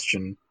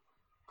question,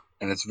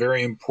 and it's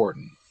very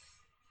important.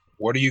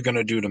 What are you going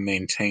to do to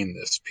maintain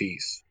this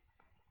peace?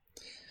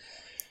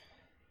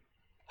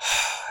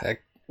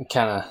 It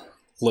kind of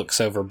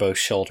looks over both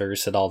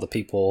shoulders at all the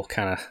people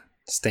kind of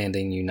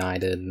standing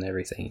united and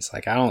everything. He's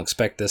like, I don't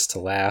expect this to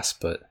last,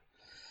 but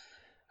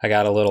I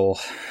got a little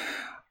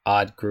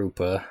odd group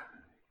of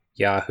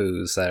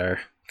yahoos that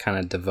are kind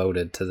of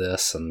devoted to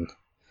this, and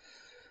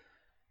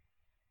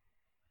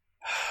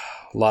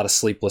a lot of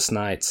sleepless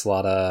nights, a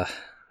lot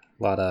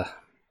of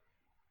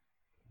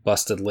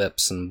busted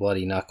lips and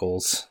bloody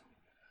knuckles,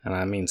 and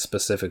I mean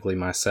specifically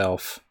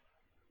myself.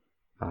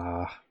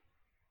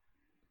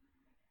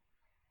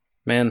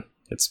 Man,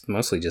 it's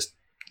mostly just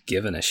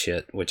giving a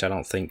shit, which I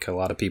don't think a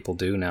lot of people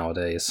do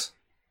nowadays.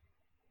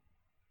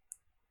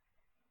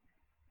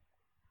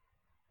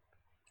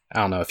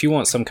 I don't know. If you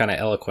want some kind of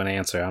eloquent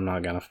answer, I'm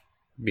not gonna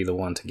be the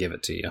one to give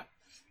it to you.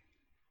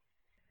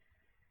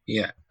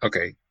 Yeah,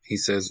 okay. He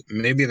says,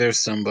 maybe there's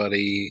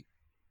somebody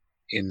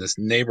in this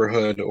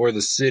neighborhood or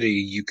the city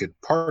you could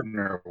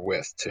partner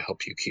with to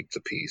help you keep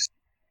the peace.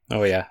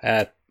 Oh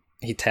yeah,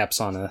 he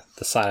taps on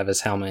the side of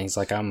his helmet. He's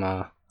like, I'm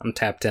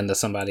tapped into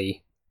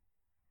somebody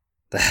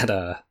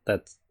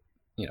that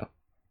you know,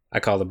 I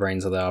call the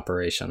brains of the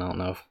operation. I don't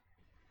know.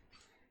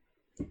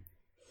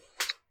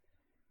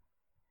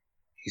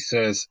 He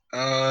says,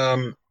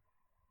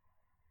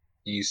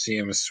 you see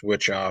him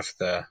switch off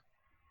the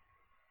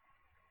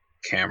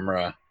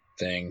camera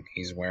thing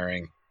he's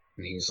wearing,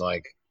 and he's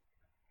like,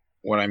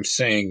 what I'm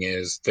saying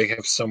is they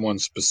have someone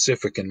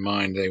specific in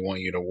mind they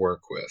want you to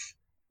work with,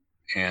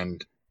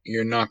 and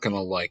you're not going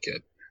to like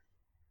it.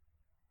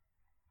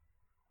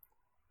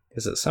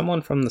 Is it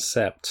someone from the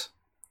Sept?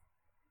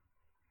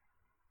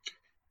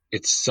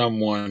 It's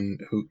someone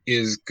who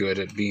is good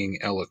at being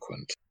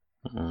eloquent.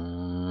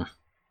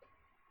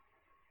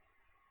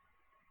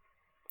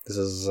 This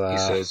is he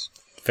says,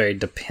 very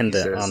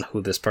dependent on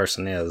who this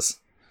person is.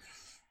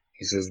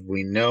 He says,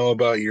 we know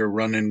about your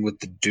run-in with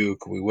the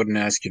Duke. We wouldn't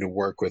ask you to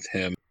work with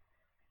him.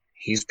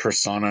 He's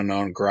persona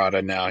non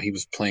grata now. He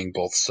was playing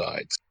both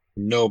sides.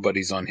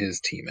 Nobody's on his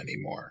team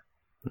anymore.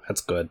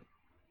 That's good.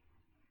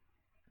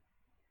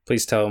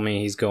 Please tell me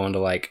he's going to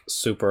like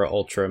super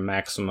ultra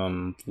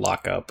maximum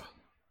lockup.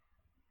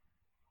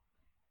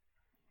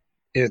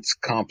 It's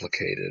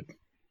complicated.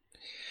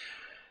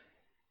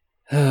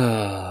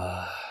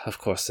 Of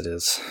course it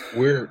is.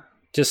 We're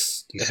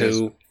just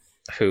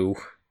who?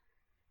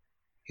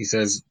 He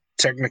says,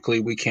 technically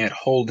we can't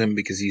hold him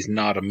because he's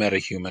not a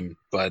metahuman,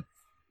 but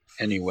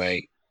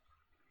anyway,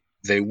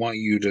 they want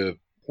you to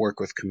work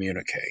with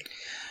Communique.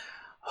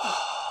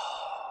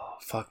 Oh,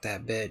 fuck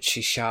that bitch.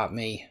 She shot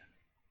me.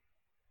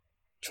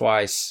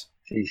 Twice.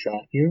 She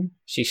shot you?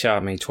 She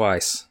shot me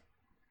twice.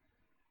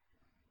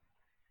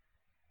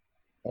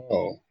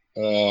 Oh,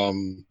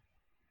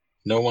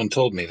 no one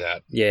told me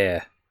that.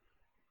 Yeah.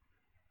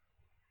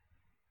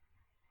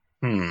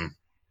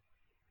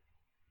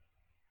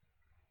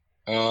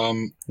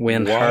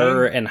 When why?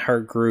 her and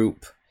her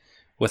group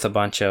with a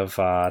bunch of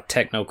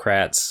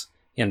technocrats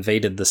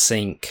invaded the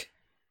sink,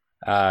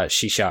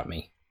 she shot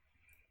me.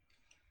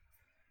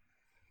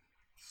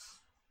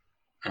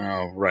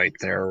 Oh, right.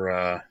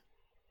 Their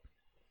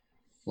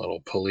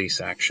little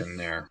police action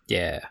there.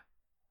 Yeah.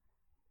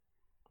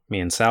 Me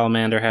and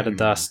Salamander had a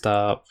dust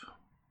up.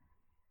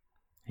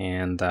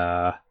 And,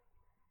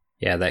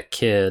 yeah, that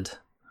kid,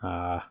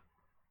 I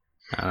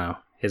don't know,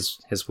 his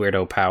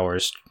weirdo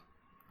powers,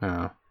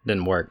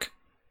 didn't work.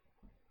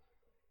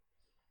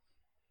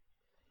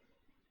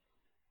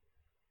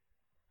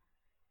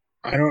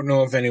 I don't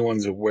know if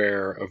anyone's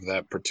aware of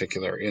that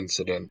particular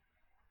incident.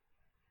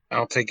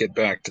 I'll take it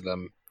back to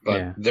them,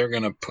 but they're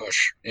going to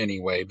push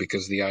anyway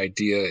because the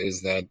idea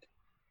is that,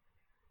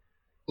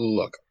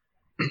 look,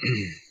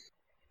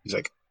 he's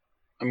like,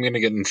 I'm going to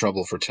get in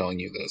trouble for telling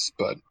you this,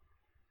 but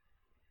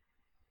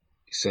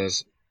he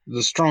says, the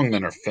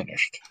strongmen are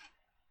finished.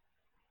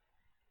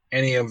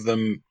 Any of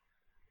them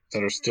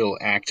that are still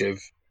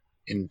active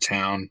in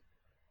town,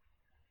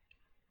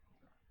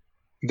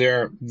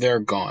 they're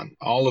gone.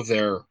 All of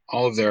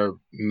their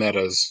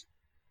metas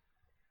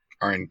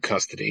are in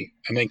custody,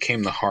 and they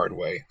came the hard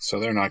way, so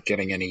they're not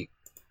getting any.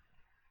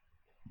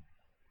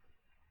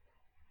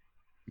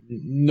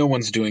 No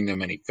one's doing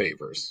them any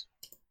favors,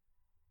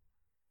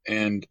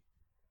 and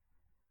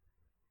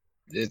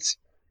it's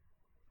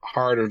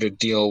harder to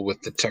deal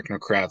with the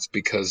technocrats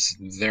because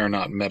they're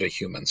not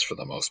metahumans for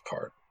the most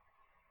part.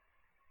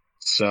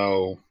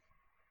 So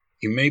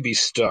you may be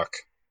stuck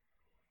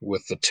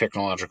with the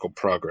Technological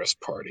Progress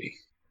Party.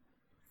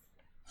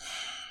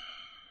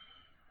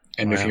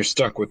 And if you're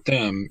stuck with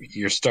them,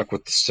 you're stuck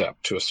with the Sept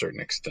to a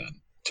certain extent,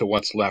 to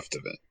what's left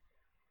of it.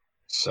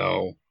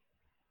 So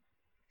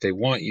they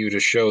want you to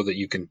show that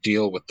you can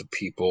deal with the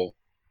people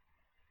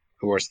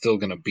who are still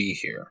going to be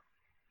here.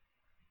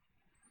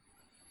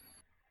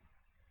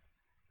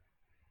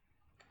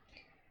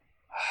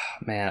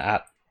 Man,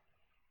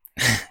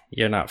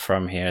 you're not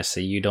from here, so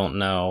you don't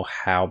know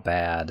how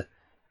bad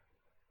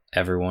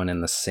everyone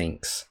in the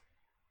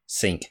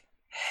sink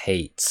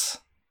hates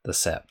the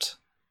Sept.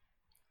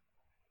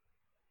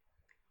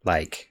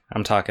 Like,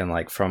 I'm talking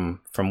like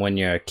from when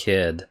you're a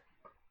kid,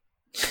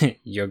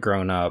 you're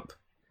grown up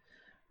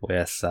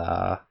with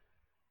how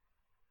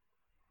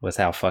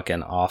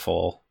fucking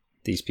awful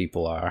these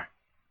people are.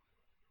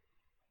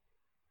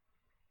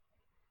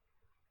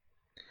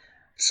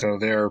 So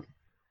their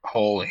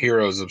whole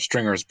Heroes of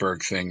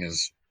Stringersburg thing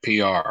is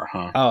PR,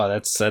 huh? Oh,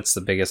 that's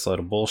the biggest load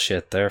of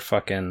bullshit. They're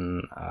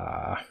fucking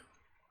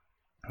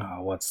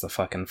what's the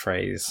fucking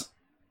phrase?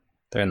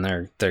 They're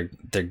in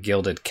their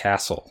gilded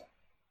castle.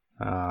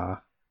 I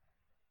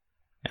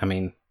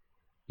mean,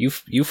 you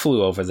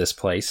flew over this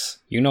place.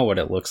 You know what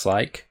it looks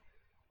like.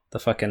 The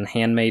fucking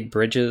handmade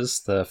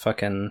bridges, the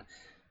fucking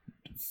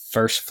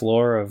first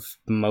floor of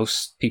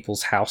most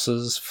people's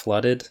houses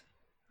flooded.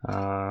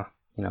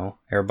 You know,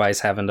 everybody's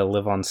having to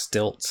live on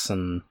stilts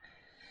and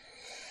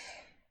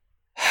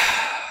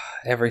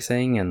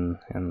everything, and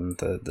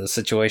the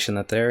situation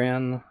that they're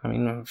in. I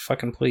mean,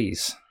 fucking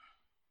please.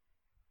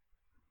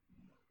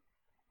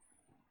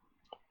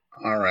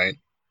 All right.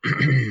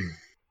 I'm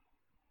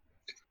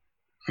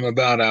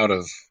about out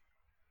of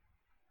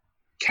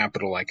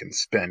capital I can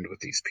spend with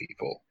these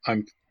people.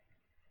 I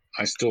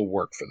still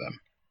work for them.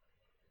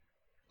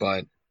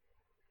 But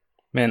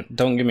man,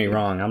 don't get me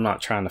wrong, I'm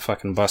not trying to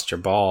fucking bust your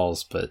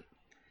balls, but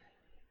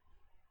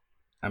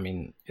I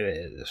mean,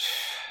 it's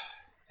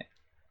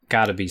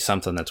gotta be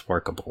something that's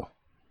workable.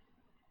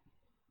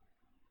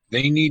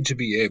 They need to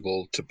be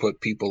able to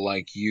put people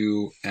like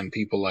you and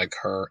people like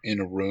her in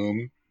a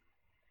room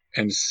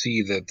and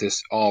see that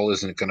this all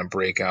isn't going to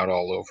break out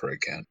all over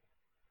again.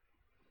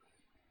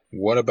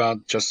 What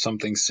about just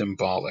something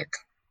symbolic?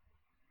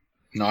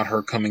 Not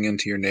her coming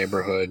into your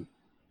neighborhood,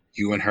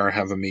 you and her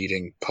have a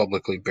meeting,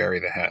 publicly bury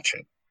the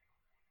hatchet.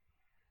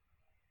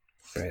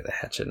 Bury the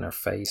hatchet in her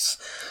face.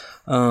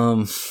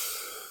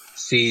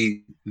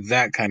 See,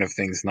 that kind of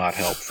thing's not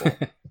helpful.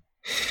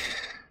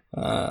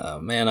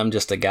 Man, I'm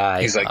just a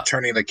guy. He's like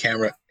turning the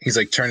camera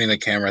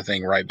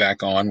thing right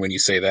back on when you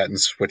say that and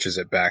switches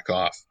it back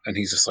off. And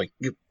he's just like,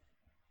 you.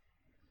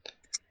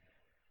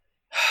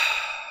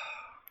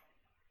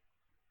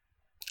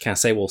 Can I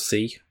say we'll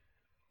see?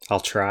 I'll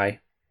try.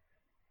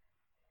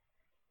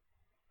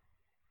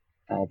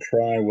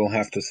 Will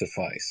have to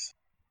suffice.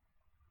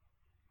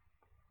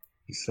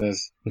 He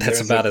says,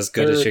 that's about as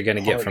good as you're going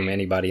to get from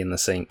anybody in the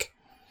sink.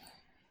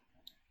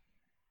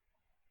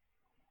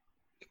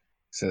 He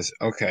says,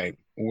 okay,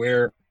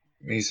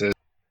 he says,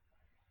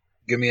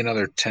 give me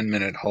another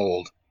 10-minute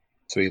hold.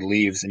 So he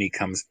leaves and he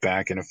comes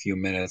back in a few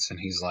minutes and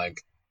he's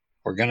like,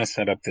 we're going to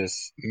set up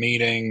this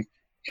meeting.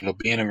 It'll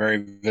be in a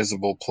very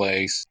visible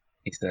place.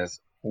 He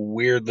says,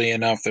 weirdly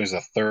enough, there's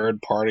a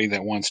third party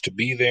that wants to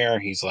be there.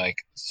 He's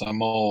like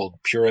some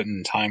old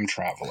Puritan time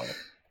traveler.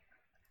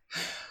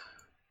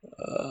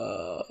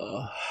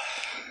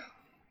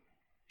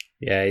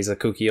 Yeah, he's a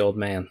kooky old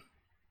man.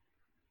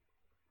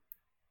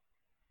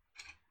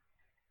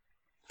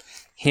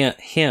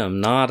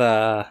 Him,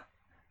 not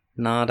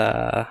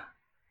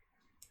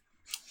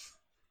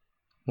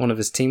one of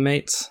his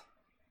teammates.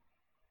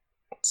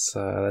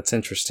 That's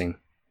interesting.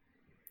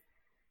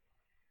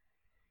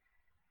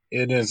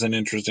 It is an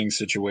interesting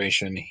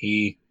situation.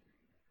 He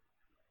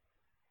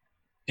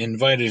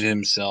invited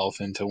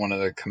himself into one of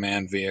the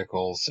command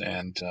vehicles,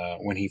 and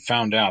when he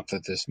found out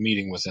that this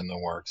meeting was in the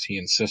works, he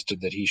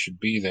insisted that he should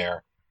be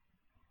there.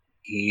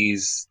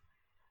 He's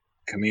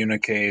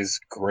Communique's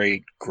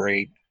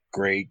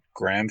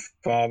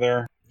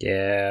great-great-great-grandfather.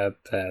 Yeah,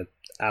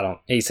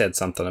 he said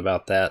something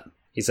about that.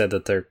 He said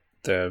that they're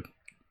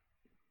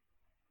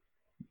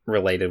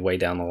related way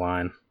down the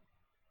line.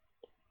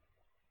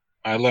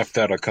 I left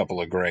out a couple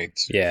of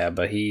greats. Yeah,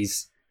 but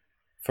he's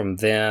from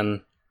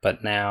then,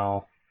 but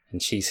now,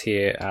 and she's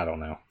here. I don't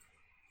know.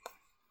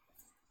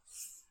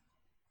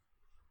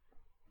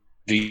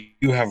 Do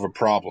you have a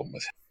problem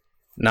with him?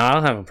 No, I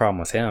don't have a problem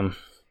with him.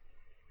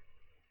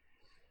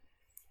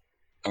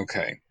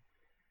 Okay.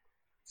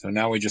 So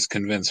now we just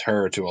convince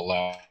her to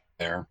allow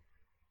there.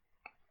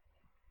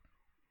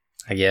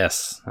 I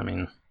guess. I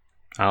mean,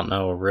 I don't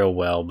know her real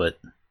well, but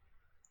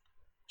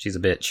she's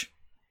a bitch.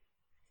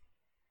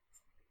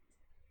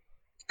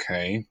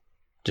 Okay.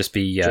 Just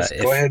be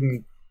go ahead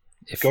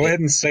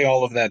and say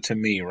all of that to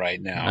me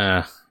right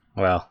now.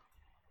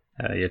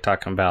 You're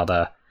talking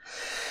about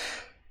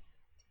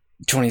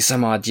 20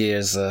 some odd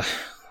years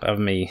of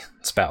me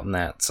spouting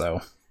that,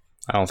 so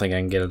I don't think I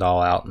can get it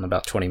all out in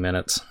about 20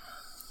 minutes.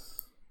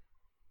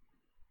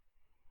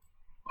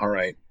 All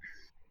right.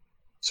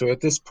 So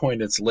at this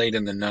point, it's late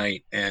in the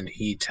night, and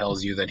he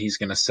tells you that he's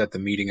going to set the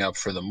meeting up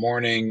for the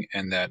morning,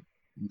 and that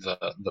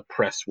the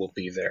press will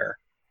be there,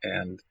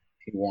 and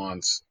he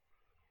wants.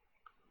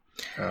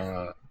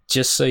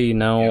 Just so you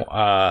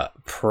know,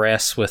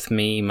 press with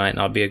me might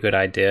not be a good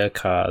idea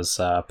because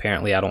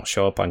apparently I don't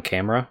show up on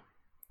camera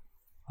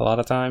a lot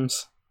of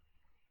times.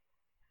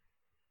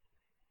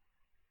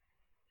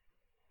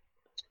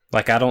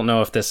 Like, I don't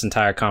know if this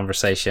entire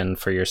conversation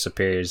for your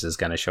superiors is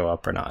going to show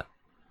up or not.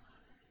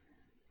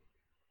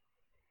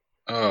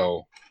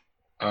 Oh,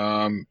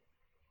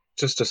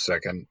 just a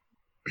second.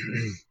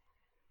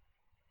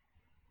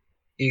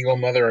 Eagle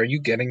Mother, are you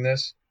getting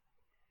this?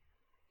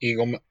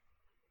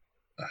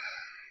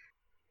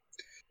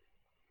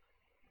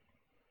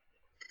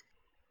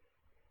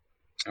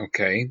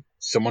 Okay,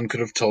 someone could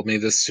have told me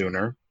this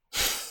sooner.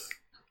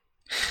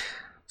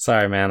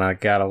 Sorry, man, I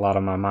got a lot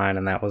on my mind,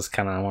 and that was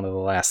kind of one of the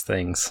last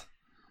things.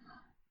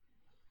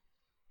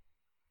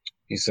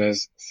 He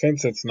says,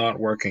 since it's not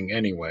working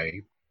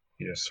anyway,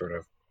 he just sort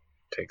of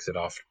takes it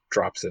off,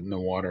 drops it in the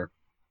water.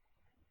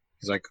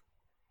 He's like,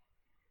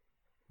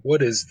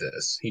 what is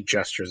this? He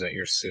gestures at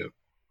your suit.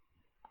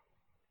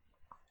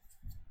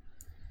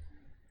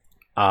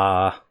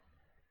 Well,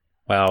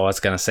 I was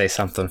going to say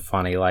something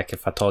funny, like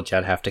if I told you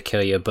I'd have to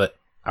kill you, but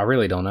I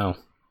really don't know.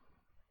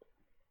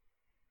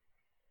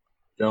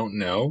 Don't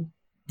know?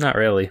 Not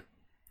really.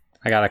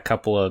 I got a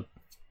couple of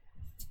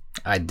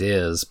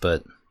ideas,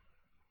 but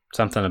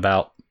something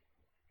about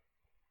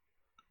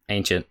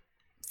ancient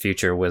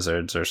future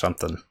wizards or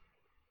something.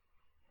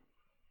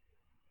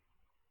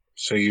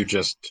 So you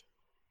just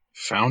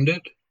found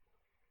it?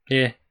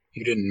 Yeah.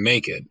 You didn't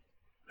make it.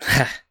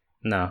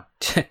 No.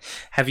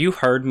 Have you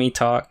heard me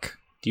talk?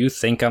 Do you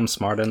think I'm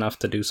smart enough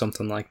to do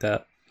something like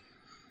that?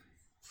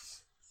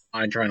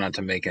 I try not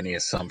to make any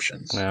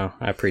assumptions. Well,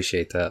 I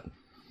appreciate that.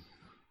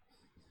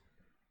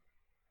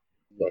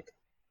 Look,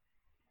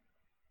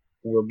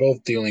 we're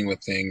both dealing with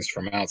things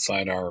from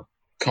outside our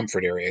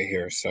comfort area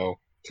here, so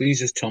please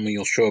just tell me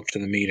you'll show up to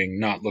the meeting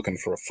not looking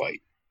for a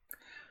fight.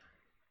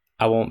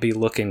 I won't be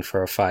looking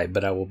for a fight,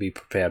 but I will be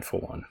prepared for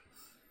one.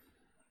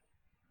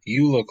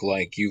 You look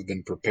like you've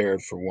been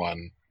prepared for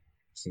one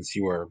since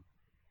you were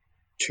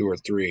 2 or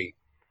 3.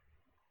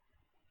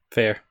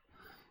 Fair.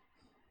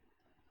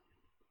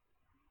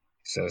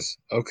 He says,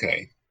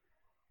 okay.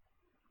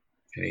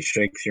 And he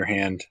shakes your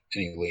hand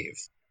and he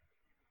leaves.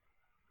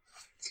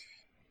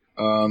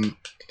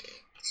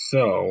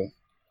 So,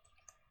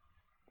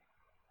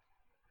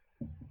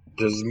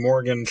 does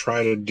Morgan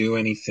try to do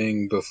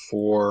anything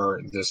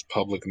before this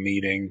public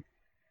meeting?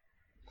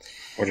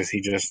 Or does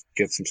he just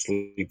get some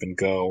sleep and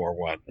go, or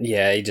what?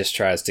 Yeah, he just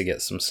tries to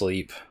get some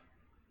sleep.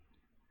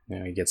 You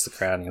know, he gets the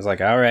crowd and he's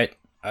like, alright,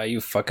 you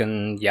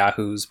fucking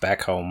yahoos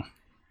back home.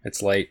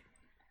 It's late.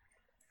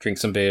 Drink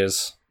some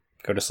beers.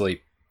 Go to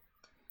sleep.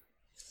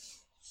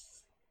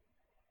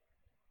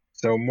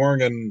 So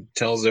Morgan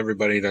tells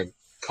everybody to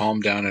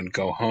calm down and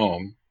go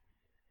home.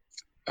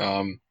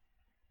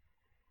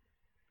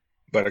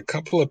 But a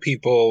couple of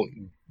people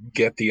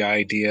get the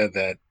idea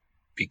that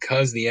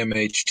because the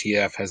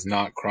MHTF has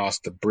not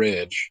crossed the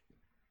bridge,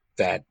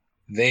 that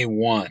they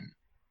won.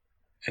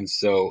 And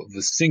so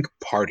the sync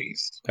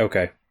parties.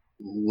 Okay.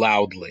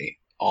 Loudly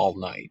all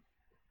night.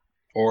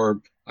 Or,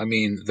 I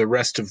mean, the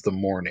rest of the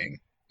morning.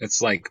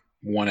 It's like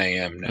 1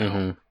 a.m.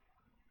 now.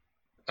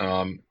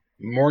 Mm-hmm.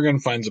 Morgan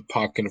finds a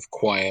pocket of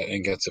quiet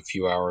and gets a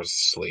few hours of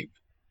sleep.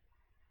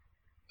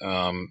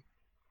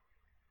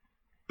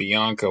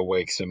 Bianca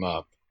wakes him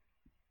up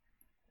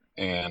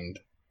and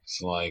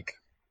it's like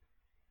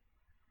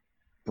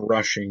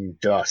brushing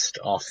dust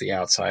off the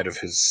outside of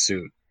his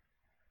suit.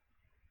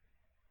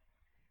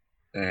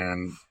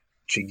 And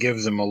she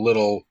gives him a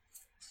little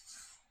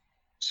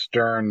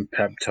stern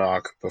pep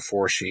talk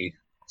before she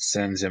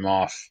sends him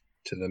off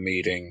to the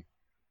meeting.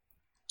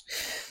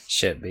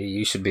 Shit, B,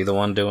 you should be the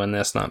one doing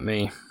this, not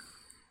me.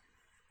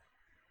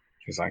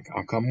 She's like,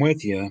 I'll come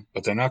with you,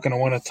 but they're not going to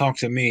want to talk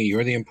to me.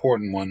 You're the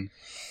important one.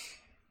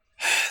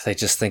 They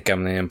just think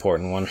I'm the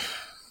important one.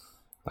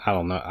 I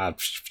don't know.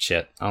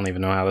 Shit, I don't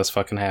even know how this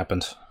fucking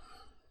happened.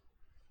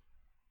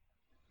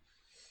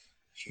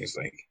 She's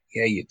like,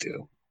 yeah, you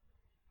do.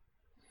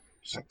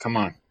 She's like, come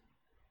on.